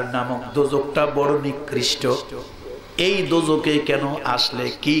 সাকার নামক দোজকটা বড় নিকৃষ্ট, এই দোজকে কেন আসলে,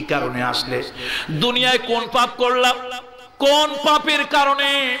 কি কারণে আসলে, দুনিয়ায় কোন পাপ করলাম, কোন পাপের কারণে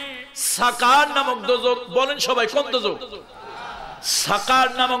সাকার নামক দোজক, বলেন সবাই কোন দোজক? সাকার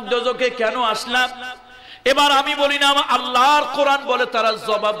নামক দোজকে কেন আসলাম? এবার আমি বলি না, আল্লাহর কোরআন বলে, তারা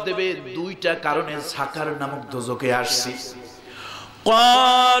জবাব দেবে, দুইটা কারণে সাকার নামক দোজকে আসছি।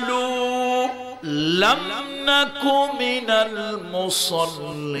 ক্বালু লাম নাকু মিনাল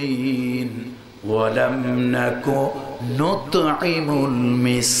মুসাল্লিন ওয়া লাম নাকু নুতঈমুল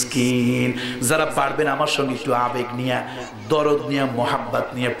মিসকিন। যারা পারবেন আমার সঙ্গে একটু আবেগ নিয়ে, দরদ নিয়ে, মোহাব্বত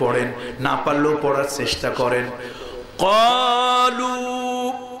নিয়ে পড়েন, না পারলেও পড়ার চেষ্টা করেন। ক্বালু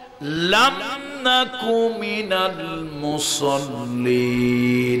লাম নাকু মিনাল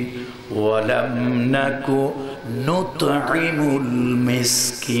মুসাল্লিন ওয়া লাম নাকু নুতঈমুল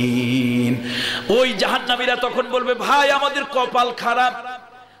মিসকিন। ওই জাহান্নামীরা তখন বলবে, ভাই আমাদের কপাল খারাপ,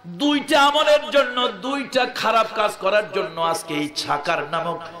 দুইটা আমলের জন্য, দুইটা খারাপ কাজ করার জন্য আজকে এই সাকার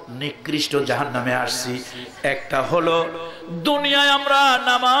নামক নিকৃষ্ট জাহান্নামে আসছি। একটা হলো দুনিয়ায় আমরা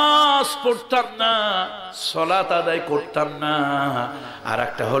নামাজ পড়তাম না, সালাত আদায় করতাম না, আর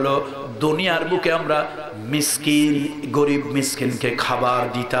একটা হলো দুনিয়ার বুকে আমরা মিসকিন, গরিব মিসকিনকে খাবার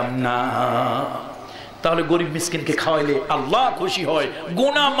দিতাম না। তাহলে গরিব মিসকিনকে খাওয়াইলে আল্লাহ খুশি হয়,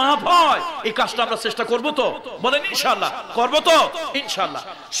 গুনাহ মাফ হয়। এই কাজটা আমরা চেষ্টা করব তো? বলেন ইনশাআল্লাহ করব তো? ইনশাআল্লাহ।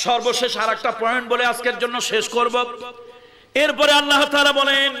 সর্বশেষ আরেকটা পয়েন্ট বলে আজকের জন্য শেষ করব। এরপরে আল্লাহ তাআলা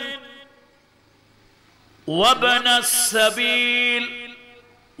বলেন, ওয়াবনাস সাবিল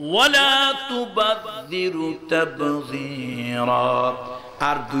ওয়ালা তুবাযযিরু তাবযীরা।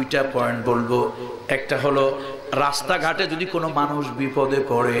 আর দুইটা পয়েন্ট বলবো। একটা হলো, রাস্তাঘাটে যদি কোনো মানুষ বিপদে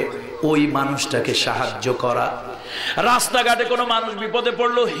পড়ে, ওই মানুষটাকে সাহায্য করা। রাস্তাঘাটে কোনো মানুষ বিপদে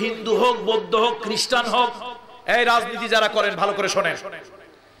পড়লো, হিন্দু হোক, বৌদ্ধ হোক, খ্রিস্টান হোক, এই রাজনীতি যারা করেন ভালো করে শোনেন,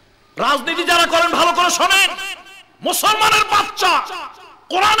 রাজনীতি যারা করেন ভালো করে শোনেন, মুসলমানের বাচ্চা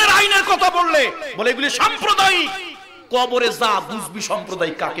কোরআনের আইনের কথা বললে বলে এগুলি সাম্প্রদায়িক, কবরে যা বুঝবি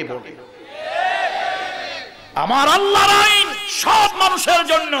সাম্প্রদায়িক কাকে বলে। আমার আল্লাহর আইন সব মানুষের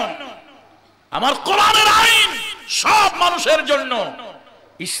জন্য, আমার কোরআনের আইন সব মানুষের জন্য।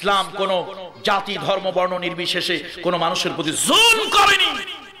 ইসলাম কোন জাতি, ধর্ম, বর্ণ নির্বিশেষে কোন মানুষের প্রতি জুলুম করেনি।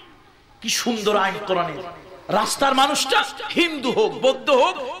 কি সুন্দর আইন কোরআনের। রাস্তার মানুষটা হিন্দু হোক, বৌদ্ধ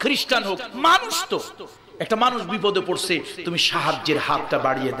হোক, খ্রিস্টান হোক, মানুষ তো। একটা মানুষ বিপদে পড়ছে, তুমি সাহায্যের হাতটা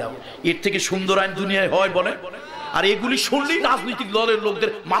বাড়িয়ে দাও, এর থেকে সুন্দর আইন দুনিয়ায় হয় বলে? আর এগুলি শুনলেই রাজনৈতিক দলের লোকদের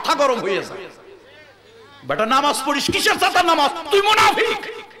মাথা গরম হয়ে যায়। বেটা নামাজ পড়িস, কিসের সাথে নামাজ? তুই মুনাফিক।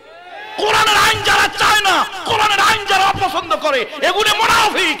 কোরআনের আইন যারা চায় না, কোরআনের আইন যারা অপছন্দ করে, এগুলি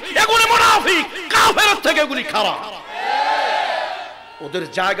মুনাফিক, এগুলি মুনাফিক, কাফেরের থেকে এগুলি খারাপ। ওদের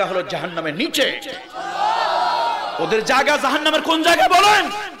জায়গা হলো জাহান্নামের নিচে। ওদের জায়গা জাহান্নামের কোন জায়গায় বলেন?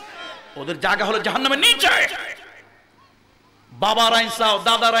 ওদের জায়গা হলো জাহান্নামের নিচে। বাবার আইন চাও,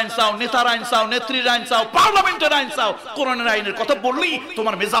 দাদার আইন চাও, নেতার আইন চাও, নেত্রীর আইন চাও, পার্লামেন্টের আইন চাও, কোরআনের আইনের কথা বললেই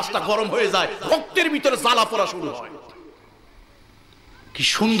তোমার মেজাজটা গরম হয়ে যায়, রক্তের ভিতরে জ্বালা পোড়া শুরু হয়। কি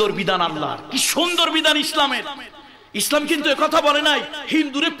সুন্দর বিধান আল্লাহর, কি সুন্দর বিধান ইসলামের। ইসলাম কিন্তু একথা বলে নাই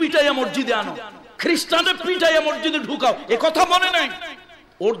হিন্দুরে পিটাইয়া মসজিদে আনো, খ্রিস্টানরে পিটাইয়া মসজিদে ঢুকাও, একথা মনে নাই।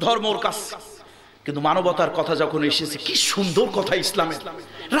 ওর ধর্ম ওর কাছে। কিন্তু মানবতার কথা যখন এসেছে, কি সুন্দর কথা ইসলামের।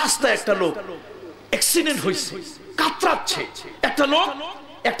 রাস্তায় একটা লোক অ্যাক্সিডেন্ট হয়েছে, কাতরাচ্ছে, একটা লোক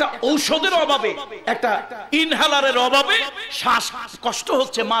একটা ঔষধের অভাবে, একটা ইনহেলারের অভাবে শ্বাস কষ্ট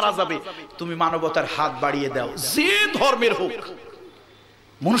হচ্ছে, মারা যাবে। তুমি মানবতার হাত বাড়িয়ে দাও, যে ধর্মের হোক,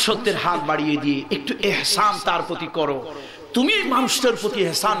 মনুষ্যত্বের হাত বাড়িয়ে দিয়ে একটু ইহসান তার প্রতি করো। তুমি মানুষটার প্রতি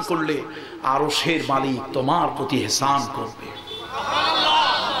ইহসান করলে আরশের মালিক তোমার প্রতি ইহসান করবে।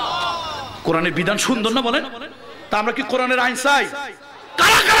 কোরআনের বিধান সুন্দর না বলেন? তা আমরা কি কোরআনের আইন চাই?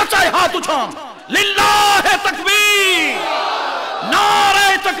 কারা কারা চাই হাত উঠান। লিল্লাহে তাকবীর, নারে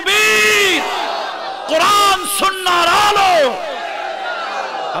তাকবীর, কোরআন সুন্নাহর আলো।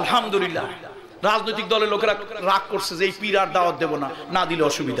 আলহামদুলিল্লাহ। রাজনৈতিক দলের লোকেরা রাগ করছে যে এই পীর আর দাওয়াত দেব না, না দিলে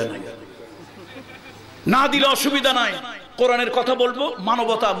অসুবিধা নাই, না দিলে অসুবিধা নাই। কোরআনের কথা বলবো,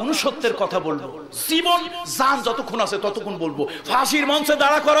 মানবতা মনুষ্যত্বের কথা বলবো, জীবন জান যতক্ষণ আছে ততক্ষণ বলবো। ফাঁসির মঞ্চে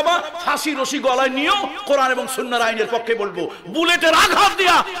দাঁড়া করাবা, ফাঁসির রশি গলায় নিয়েও কোরআন এবং সুন্নাহর আইনের পক্ষে বলবো। বুলেটের আঘাত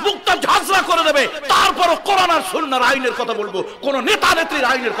দিয়া মুখটা ঝাঁঝরা করে দেবে, তারপরও কোরআন আর সুন্নাহর আইনের কথা বলবো, কোন নেতা নেত্রীর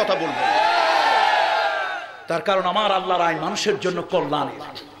আইনের কথা বলবো। তার কারণ আমার আল্লাহর আইন মানুষের জন্য কল্যাণের।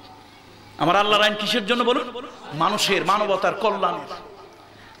 আমার আল্লাহর আইন কিসের জন্য বলুন? মানুষের, মানবতার কল্যাণের।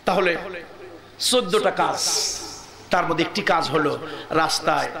 তাহলে 14টা কাজ, তার মধ্যে একটি কাজ হলো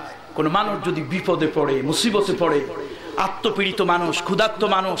রাস্তায় কোন মানুষ যদি বিপদে পড়ে, মুসিবতে পড়ে, আত্মপীড়িত মানুষ, ক্ষুধার্ত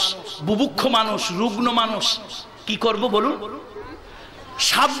মানুষ, বুভুক্ষ মানুষ, রুগ্ন মানুষ, কি করব বলুন?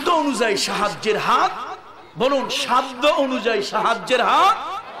 সাধ্য অনুযায়ী সাহায্যের হাত, বলুন সাধ্য অনুযায়ী সাহায্যের হাত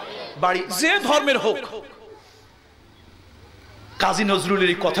বাড়ি, যে ধর্মের হোক। কাজী নজরুলের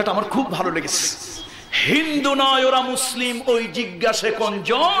এই কথাটা আমার খুব ভালো লেগেছে। হিন্দু নয় ওরা মুসলিম, ওই জিজ্ঞাসে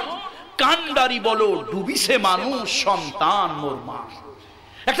কোনজন, কান্ডারি বলো ডুবিছে মানুষ সন্তান মোর মা।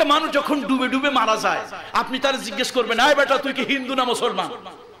 একটা মানুষ যখন ডুবে ডুবে মারা যায়, আপনি তার জিজ্ঞেস করবেন, আয় বেটা তুই কি হিন্দু না মুসলমান?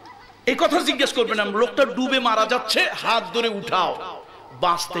 এই কথা জিজ্ঞেস করবেন না। লোকটা ডুবে মারা যাচ্ছে, হাত ধরে উঠাও,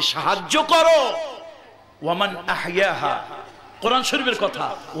 বাঁচতে সাহায্য করো। ওয়ামান আহইয়াহা, কোরআন শরীফের কথা,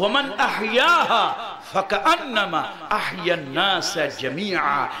 ওয়ামান আহইয়াহা ফাকান্নামা আহইয়ান নাস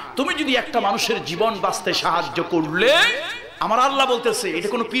জামিআ। তুমি যদি একটা মানুষের জীবন বাঁচতে সাহায্য করলে, আমার আল্লাহ বলতেছে, এটা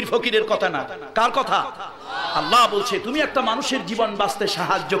কোনো পীর ফকিরের কথা না। কার কথা? আল্লাহ বলছে, তুমি একটা মানুষের জীবন বাঁচতে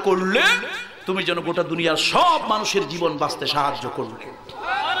সাহায্য করলে, তুমি যেন গোটা দুনিয়ার সব মানুষের জীবন বাঁচতে সাহায্য করলে।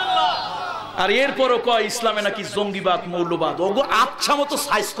 আর এরপরও কয় ইসলামে নাকি জঙ্গিবাদ, মৌলবাদ, ওগো আচ্ছা মতো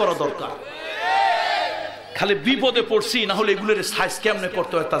সাইজ করা দরকার। খালি বিপদে পড়ছি, না হলে এগুলোর সাইজ কেমনে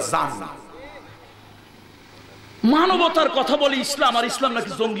করতে হয় তা জান না। মানবতার কথা বলে ইসলাম, আর ইসলাম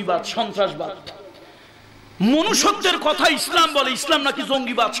নাকি জঙ্গিবাদ, সন্ত্রাসবাদ। মনুষ্যত্বের কথা ইসলাম বলে, ইসলাম নাকি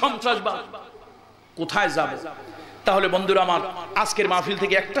জঙ্গিবাদ, সন্ত্রাসবাদ। কোথায় যাব? তাহলে বন্ধুরা আমার, আজকের মাহফিল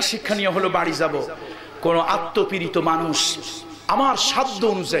থেকে একটা শিক্ষা নিয়ে হলো বাড়ি যাব। কোন আত্মপীড়িত মানুষ, আমার সাধ্য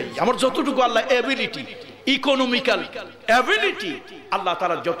অনুযায়ী, আমার যতটুকু আল্লাহ এবিলিটি, ইকোনমিক্যাল এবিলিটি আল্লাহ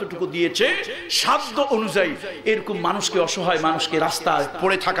তাআলা যতটুকু দিয়েছে, সাধ্য অনুযায়ী এরকম মানুষকে, অসহায় মানুষকে, রাস্তায়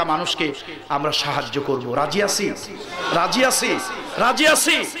পড়ে থাকা মানুষকে আমরা সাহায্য করব। রাজি আছি? রাজি আছি? রাজি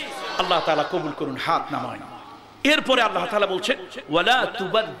আছি? আল্লাহ তাআলা কবুল করুন, হাত নামায়। এরপরে আল্লাহ তাআলা বলছেন, ওয়ালা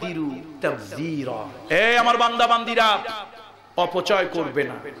তুবাদদিরু তাবযীরা। এই আমার বান্দা বান্দীরা, অপচয় করবে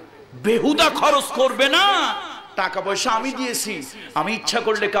না, বেহুদা খরচ করবে না। টাকা পয়সা আমি দিয়েছি, আমি ইচ্ছা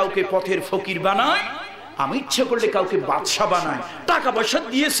করলে কাউকে পথের ফকির বানাই, আমি ইচ্ছা করলে কাউকে বাদশা বানাই। টাকা পয়সা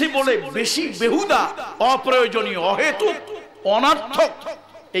দিয়েছি বলে বেশি বেহুদা, অপ্রয়োজনীয়, অহেতুক, অনর্থক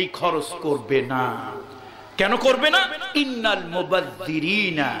এই খরচ করবে না। কেন করবে না? ইন্নাল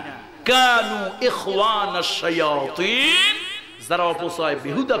মুবাদদিরিনা কানু ইখওয়ানাশ শায়াতিন। যারা অপচয়,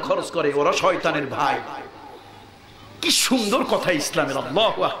 বেহুদা খরচ করে, ওরা শয়তানের ভাই। কি সুন্দর কথা ইসলামের।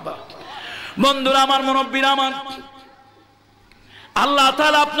 আল্লাহু আকবার। বন্ধুরা আমার, মুরব্বিরা আমার, আল্লাহ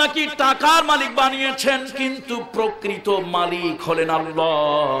তাআলা আপনাকে টাকার মালিক বানিয়েছেন, কিন্তু প্রকৃত মালিক হলেন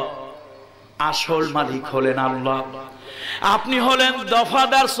আল্লাহ, আসল মালিক হলেন আল্লাহ। আপনি হলেন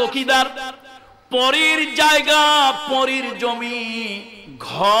দফাদার, চকিদার। পরের জায়গা, পরের জমি,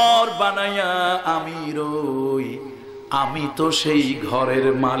 ঘর বানায়া আমি রই, আমি তো সেই ঘরের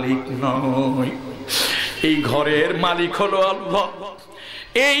মালিক নই। এই ঘরের মালিক হলো আল্লাহ,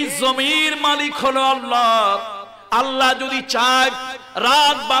 এই জমির মালিক হলো আল্লাহ। আল্লাহ যদি চায়,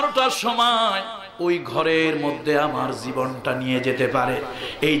 রাত 12টার সময় ওই ঘরের মধ্যে আমার জীবনটা নিয়ে যেতে পারে।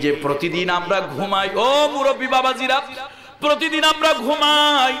 এই যে প্রতিদিন আমরা ঘুমাই, ও মুরব্বী বাবাজিরা, প্রতিদিন আমরা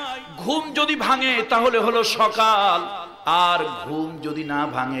ঘুমাই, ঘুম যদি ভাঙে তাহলে হলো সকাল, আর ঘুম যদি না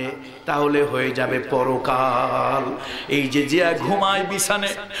ভাঙে তাহলে হয়ে যাবে পরকাল। এই যে ঘুমায়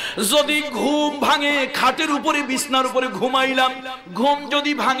বিছানে, যদি ঘুম ভাঙে, খাটের উপরে, বিছনার উপরে ঘুমাইলাম, ঘুম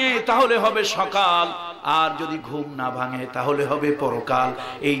যদি ভাঙে তাহলে হবে সকাল, আর যদি ঘুম না ভাঙে তাহলে হবে পরকাল।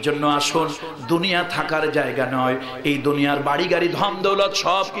 এই জন্য আসুন, দুনিয়া থাকার জায়গা নয়। এই দুনিয়ার বাড়ি গাড়ি, ধন দৌলত,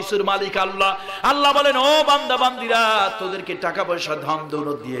 সব কিছুর মালিক আল্লাহ। আল্লাহ বলেন, ও বান্দা বান্দিরা, তোদেরকে টাকা পয়সা, ধন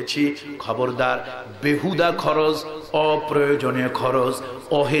দৌলত দিয়েছি, খবরদার বেহুদা খরচ, অপ্রয়োজনীয় খরচ,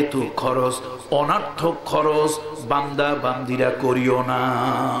 অহেতুক খরচ, অনর্থক খরচ বান্দা বান্দিরা করিও না।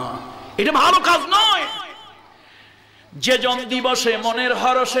 এটা ভালো কাজ নয়। যে জন দিবসে মনের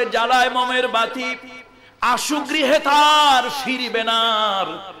হরসে জ্বালায় মমের বাতি, আশু গৃহে তার ফিরিবে না।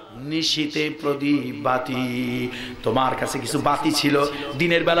 নিশীতে প্রদীপ বাতি। তোমার কাছে কিছু বাতি ছিল,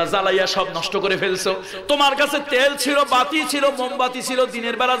 দিনের বেলা জ্বালাইয়া সব নষ্ট করে ফেলছো। তোমার কাছে তেল ছিল, বাতি ছিল, মোমবাতি ছিল,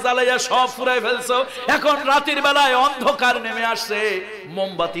 দিনের বেলা জ্বালাইয়া সব ফুরাই ফেলছো। এখন রাতের বেলায় অন্ধকার নেমে আসছে,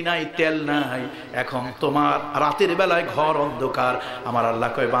 মোমবাতি নাই, তেল নাই, এখন তোমার রাতের বেলায় ঘর অন্ধকার। আমার আল্লাহ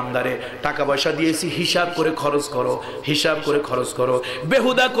কয় বান্দারে টাকা পয়সা দিয়েছি, হিসাব করে খরচ করো, হিসাব করে খরচ করো,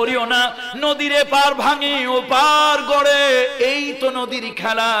 বেহুদা করিও না। নদীর পার ভাঙি ও পার গড়ে, এই তো নদীর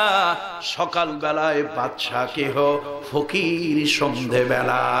খেলা। সকাল বেলায় বাদশা কেহ, ফকির সন্ধে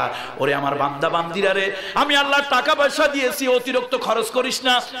বেলা। ওরে আমার বান্দা বান্দিরা রে, আমি আল্লাহ টাকা পয়সা দিয়েছি, অতিরিক্ত খরচ করিস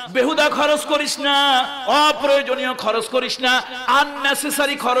না, বেহুদা খরচ করিস না, অপ্রয়োজনীয় খরচ করিস না,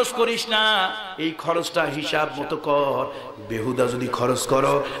 আননেসেসারি খরচ করিস না। এই খরচটা হিসাব মতো কর। বেহুদা যদি খরচ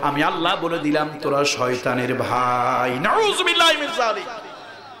করো, আমি আল্লাহ বলে দিলাম তোরা শয়তানের ভাই। নাউযুবিল্লাহ মিন যালিক।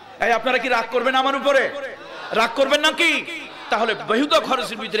 এই আপনারা কি রাগ করবেন আমার উপরে? রাগ করবেন নাকি? তাহলে বেহুদা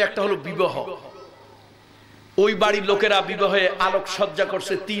খরচের ভিতরে একটা হলো বিবাহ। ওই বাড়ির লোকেরা বিবাহে আলোক সজ্জা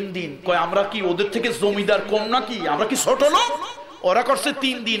করছে 3 দিন। কয় আমরা কি ওদের থেকে জমিদার কম নাকি? আমরা কি ছোট লোক? ওরা করছে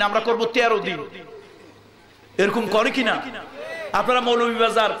 3 দিন, আমরা করব 13 দিন। এরকম করে কিনা? আপনারা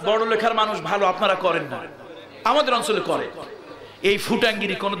মৌলভীবাজার বড় লেখার মানুষ, ভালো, আপনারা করেন না, আমাদের অঞ্চলে করে। এই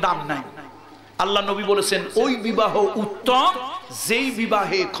ফুটাঙ্গিরি কোনো দাম নাই। আল্লাহ নবী বলেছেন ওই বিবাহ উত্তম যেই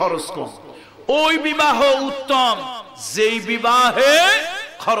বিবাহে খরচ কম। ওই বিবাহ উত্তম যেই বিবাহে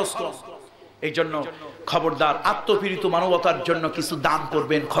খরচ কম। এই জন্য খবরদার, আত্মপীড়িত মানবতার জন্য কিছু দান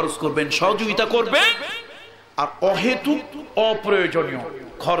করবেন, খরচ করবেন, সহযোগিতা করবেন। আর অহেতুক অপ্রয়োজনীয়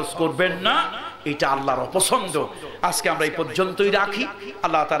খরচ করবেন না, এটা আল্লাহর অপছন্দ। আজকে আমরা এই পর্যন্তই রাখি।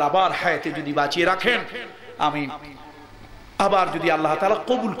 আল্লাহ তাআলা আবার হায়াতে যদি বাঁচিয়ে রাখেন, আমি আবার যদি আল্লাহ তাআলা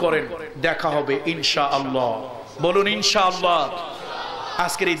কবুল করেন, দেখা হবে ইনশাআল্লাহ। বলুন ইনশাআল্লাহ।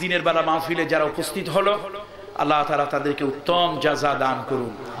 আজকের এই দিনের বেলা মাহফিলে যারা উপস্থিত হলো, আল্লাহ তাআলা তাদেরকে উত্তম জাযা দান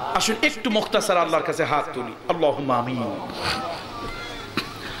করুন। আসুন একটু মুখতাসার আল্লাহর কাছে হাত তুলি। আল্লাহুম্মা আমিন।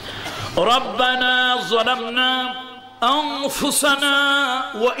 রব্বানা যালামনা أنفسنا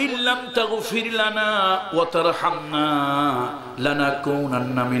وإن لم تغفر لنا وترحمنا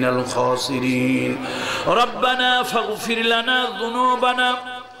لنكونن من الخاسرين ربنا فاغفر لنا ذنوبنا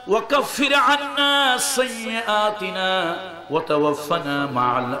وكفر عنا سيئاتنا وتوفنا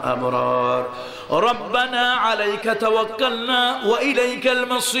مع الأبرار ربنا عليك توكلنا وإليك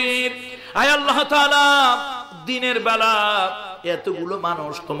المصير أي الله تعالى দিনের বেলা এতগুলো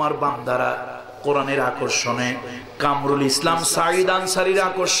মানুষ তোমার বান্দারা কোরআনের আকর্ষণে, কামরুল ইসলাম সাঈদ আনসারীর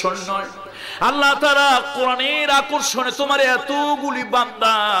আকর্ষণ নয়, আল্লাহ তাআলা কোরআনের আকর্ষণে তোমার এতগুলি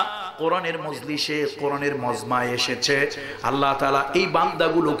বান্দা কোরআনের মজলিসে, কোরআনের মজমায় এসেছে। আল্লাহ তাআলা এই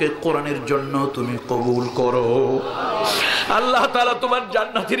বান্দাগুলোকে কোরআনের জন্য তুমি কবুল করো। আল্লাহ তাআলা তোমার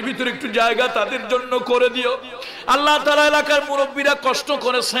জান্নাতের ভিতরে একটু জায়গা তাদের জন্য করে দিও। আল্লাহ তাআলা এলাকার মুরব্বীরা কষ্ট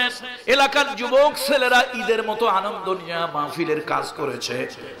করেছেন, এলাকার যুবক ছেলেরা ঈদের মতো আনন্দ নিয়ে মাহফিলের কাজ করেছে।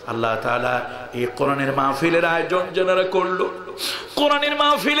 আল্লাহ তাআলা এই কোরআনের মাহফিলের আয়োজন যারা করলো, কোরআনের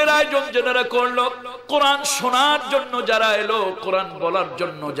মাহফিলের আয়োজন যারা করলো, কোরআন শোনার জন্য যারা এলো, কোরআন বলার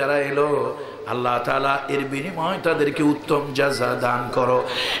জন্য যারা এলো, আল্লাহ তাআলা এর বিনিময়ে তাদেরকে উত্তম জাযা দান করো।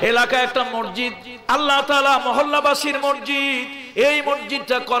 এলাকায় একটা মসজিদ, আল্লাহ তাআলা মহল্লাবাসীর মসজিদ, এই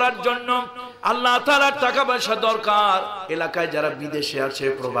মসজিদটা করার জন্য আল্লাহ তাআলার টাকা পয়সা দরকার। এলাকায় যারা বিদেশে আছে,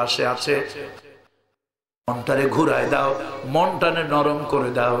 প্রবাসে আছে, মনটারে ঘুরায় দাও, মনটারে নরম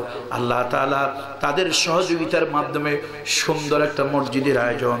করে দাও। আল্লাহ তাআলা তাদের সহযোগিতার মাধ্যমে সুন্দর একটা মসজিদের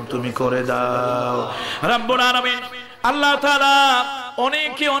আয়োজন তুমি করে দাও রব্বুল আলামিন। আল্লাহ তাআলা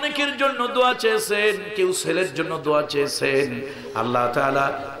অনেকে অনেকের জন্য দোয়া চেয়েছেন, কেউ ছেলের জন্য দোয়া চেয়েছেন, আল্লাহ তাআলা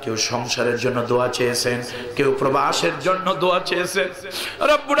কেউ সংসারের জন্য দোয়া চেয়েছেন, কেউ প্রবাসের জন্য দোয়া চেয়েছেন।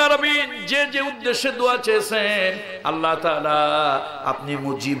 রব্বুল আলামিন যে যে উদ্দেশ্যে দোয়া চেয়েছেন, আল্লাহ তাআলা আপনি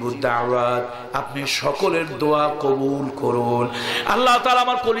মুজিবুদ দাওয়াত, আপনি সকলের দোয়া কবুল করুন। আল্লাহ তাআলা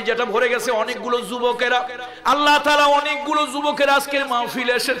আমার কলিজাটা ভরে গেছে। অনেকগুলো যুবকেরা, আল্লাহ তাআলা অনেকগুলো যুবকেরা আজকের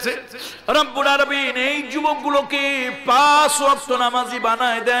মাহফিলে এসেছে। রব্বুল আলামিন এই যুবকগুলোকে 5 ওয়াক্ত নামাজি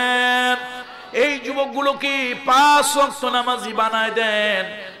বানায় দেন। এই যুবকগুলোকে 5 ওয়াক্ত নামাজি বানায় দেন।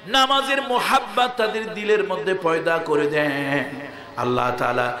 নামাজের মোহাব্বত তাদের দিলের মধ্যে পয়দা করে দেন। আল্লাহ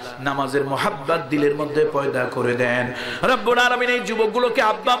তাআলা নামাজের মোহাব্বত দিলের মধ্যে পয়দা করে দেন। রব্বুল আলামিন এই যুবকগুলোকে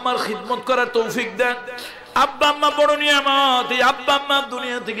আব্বা আম্মার খিদমত করার তৌফিক দেন। আব্বা আম্মা বড় নিয়ামত। এই আব্বা আম্মা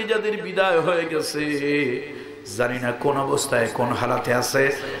দুনিয়া থেকে যাদের বিদায় হয়ে গেছে, জানি না কোন অবস্থায় কোন হালাতে আছে,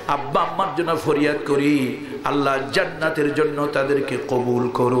 আব্বা আম্মার জন্য ফরিয়াদ করি, আল্লাহ জান্নাতের জন্য তাদেরকে কবুল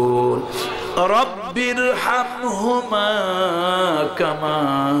করুন। রব্বির হামহুমা কামা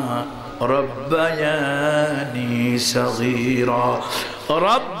রব্বায়ানি সগীরা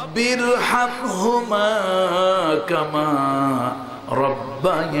রব্বির হামহুমা কামা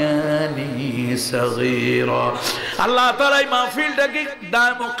রব্বায়ানি সগীরা। আল্লাহ তাআলা এই মাহফিলটাকে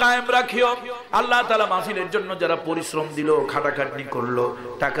দায়ম ও কায়েম রাখিও। আল্লাহ তাআলা মাহফিলের জন্য যারা পরিশ্রম দিল, খাটাখাটনি করলো,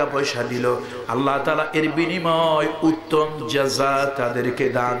 টাকা পয়সা দিল, আল্লাহ তাআলা এর বিনিময় উত্তম জাযা তাদেরকে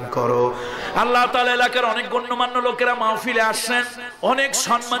দান করো। আল্লাহ তাআলা এলাকার অনেক গণ্যমান্য লোকেরা মাহফিলে আসছেন, অনেক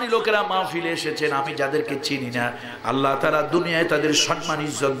সম্মানী লোকেরা মাহফিলে এসেছেন, আমি যাদেরকে চিনি না, আল্লাহ তাআলা দুনিয়ায় তাদের সম্মান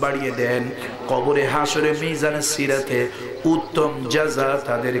ইজ্জত বাড়িয়ে দেন, কবরে হাসরে মিজানে সিরাতে উত্তম জাযা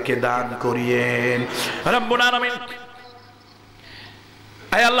তাদেরকে দান করিয়েন রব্বুল আলামিন।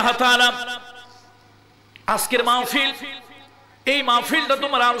 আয় আল্লাহ তাআলা, আজকের মাহফিল, এই মাহফিলটা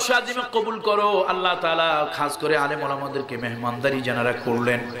তোমার আরশে আজিমে কবুল করো। আল্লাহ তাআলা খাস করে আলেম ওলামাদেরকে মেহমানদারি যারা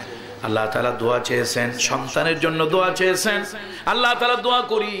করলেন, আল্লাহ তাআলা দোয়া চেয়েছেন, সন্তানের জন্য দোয়া চেয়েছেন, আল্লাহ তাআলা দোয়া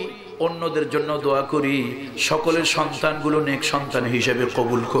করি, অন্যদের জন্য দোয়া করি, সকলের সন্তানগুলো নেক সন্তান হিসেবে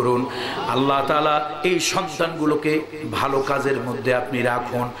কবুল করুন। আল্লাহ তাআলা এই সন্তানগুলোকে ভালো কাজের মধ্যে আপনি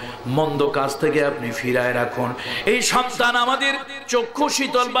রাখুন, মন্দ কাজ থেকে আপনি ফিরায় রাখুন। এই সন্তান আমাদের চক্ষু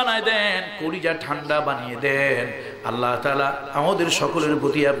শীতল বানায় দেন, কলিজা ঠান্ডা বানিয়ে দেন। আল্লাহ তাআলা আমাদের সকলের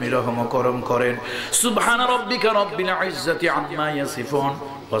প্রতি আপনি রহম করম করেন। সুবহান রাব্বিকা রাব্বিল ইজ্জাতি আম্মা ইয়াসিফুন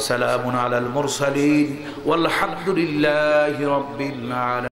ওয়া সালামুন আলাল মুরসালিন ওয়াল হামদুলিল্লাহি রাব্বিল আলামিন।